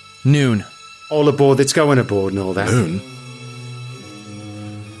 Noon. All aboard that's going aboard and all that.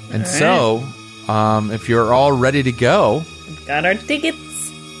 And so, if you're all ready to go, Got our tickets.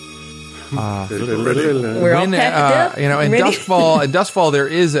 We're all when, packed up. in ready. Dustfall, there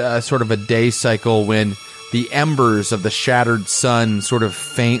is a sort of a day cycle when the embers of the shattered sun sort of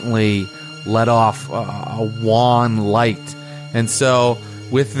faintly let off a wan light. And so,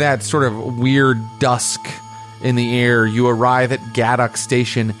 with that sort of weird dusk in the air, you arrive at Gaddock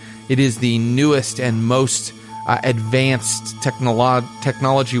Station. It is the newest and most advanced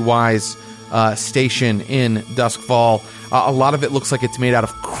technology-wise station in Duskfall. A lot of it looks like it's made out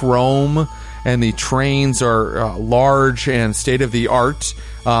of chrome, and the trains are large and state-of-the-art.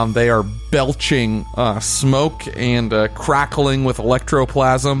 They are belching smoke and crackling with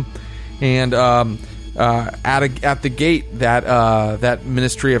electroplasm. And at the gate, that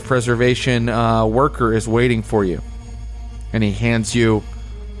Ministry of Preservation worker is waiting for you. And he hands you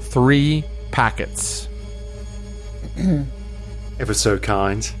 3 packets. Ever so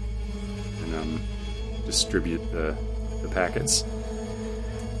kind. And distribute the packets.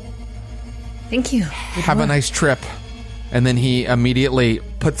 Thank you. Have a nice trip. And then he immediately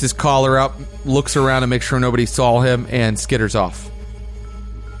puts his collar up, looks around to make sure nobody saw him, and skitters off.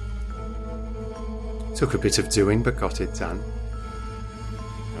 Took a bit of doing, but got it done.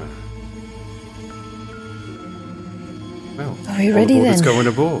 Well, Are we ready then? Let's go on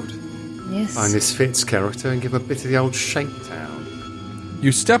aboard. Yes. Find this Fitz character and give a bit of the old shakedown.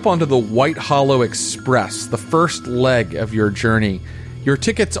 You step onto the White Hollow Express, the first leg of your journey. Your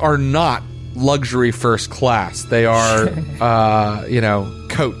tickets are not luxury first class. They are,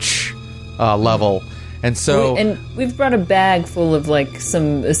 coach level. And so... And we've brought a bag full of,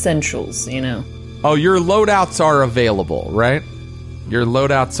 some essentials, Oh, your loadouts are available, right? Your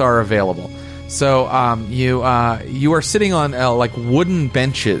loadouts are available. So you are sitting on wooden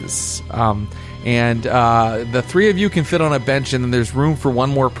benches, and the 3 of you can fit on a bench, and then there's room for one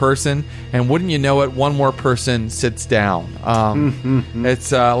more person. And wouldn't you know it, one more person sits down.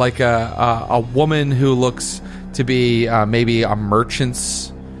 It's like a woman who looks to be maybe a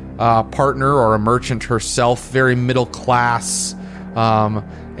merchant's partner or a merchant herself, very middle class.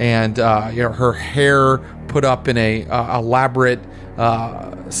 And her hair put up in a elaborate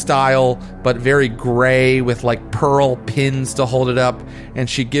style, but very gray with pearl pins to hold it up. And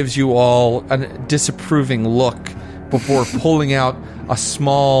she gives you all a disapproving look before pulling out a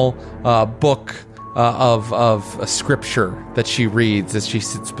small book of scripture that she reads as she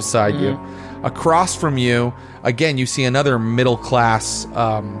sits beside you. Across from you, again, you see another middle class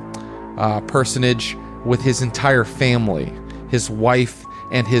personage with his entire family, his wife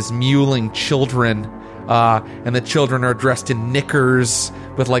and his mewling children, and the children are dressed in knickers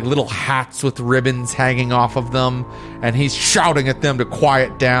with little hats with ribbons hanging off of them, and he's shouting at them to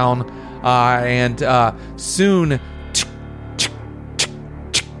quiet down, and soon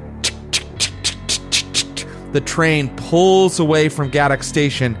the train pulls away from Gaddock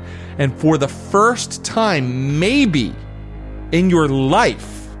Station, and for the first time maybe in your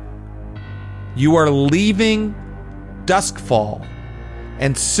life, you are leaving Duskfall.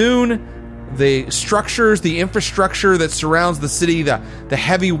 And soon, the structures, the infrastructure that surrounds the city, the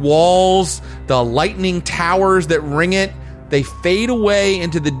heavy walls, the lightning towers that ring it, they fade away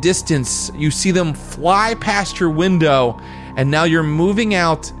into the distance. You see them fly past your window, and now you're moving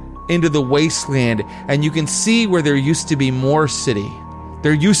out into the wasteland, and you can see where there used to be more city.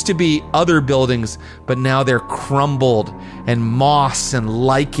 There used to be other buildings, but now they're crumbled, and moss and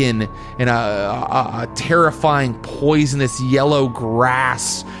lichen and a terrifying poisonous yellow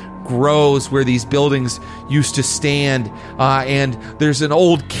grass grows where these buildings used to stand, and there's an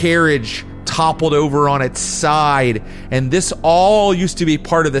old carriage toppled over on its side, and this all used to be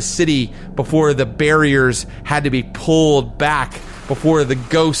part of the city before the barriers had to be pulled back, before the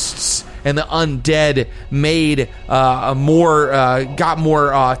ghosts and the undead made got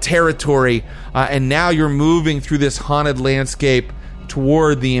more territory, and now you're moving through this haunted landscape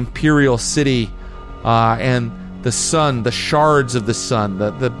toward the Imperial City, and the sun, the shards of the sun,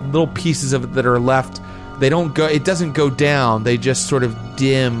 the little pieces of it that are left, it doesn't go down, they just sort of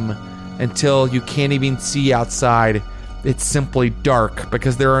dim until you can't even see outside. It's simply dark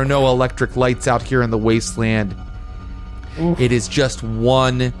because there are no electric lights out here in the wasteland. Oof. It is just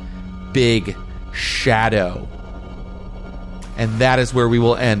one big shadow. And that is where we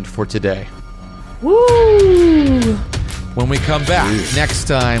will end for today. Woo! When we come back next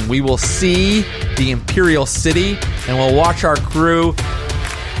time, we will see the Imperial City and we'll watch our crew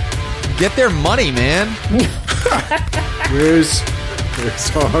get their money, man. Where's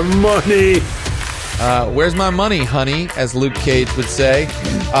our money? Where's my money, honey, as Luke Cage would say.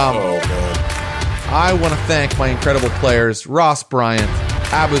 I want to thank my incredible players, Ross Bryant,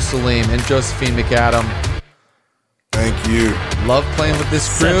 Abu Salim, and Josephine McAdam. Thank you. Love playing with this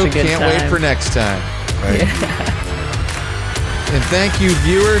crew. Can't wait for next time. Thank you. And thank you,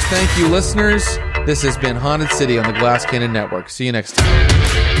 viewers. Thank you, listeners. This has been Haunted City on the Glass Cannon Network. See you next time.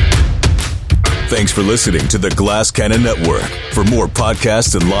 Thanks for listening to the Glass Cannon Network. For more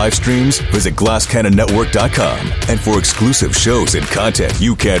podcasts and live streams, visit glasscannonnetwork.com. And for exclusive shows and content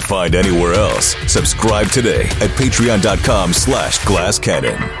you can't find anywhere else, subscribe today at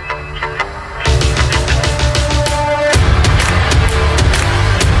patreon.com/glasscannon.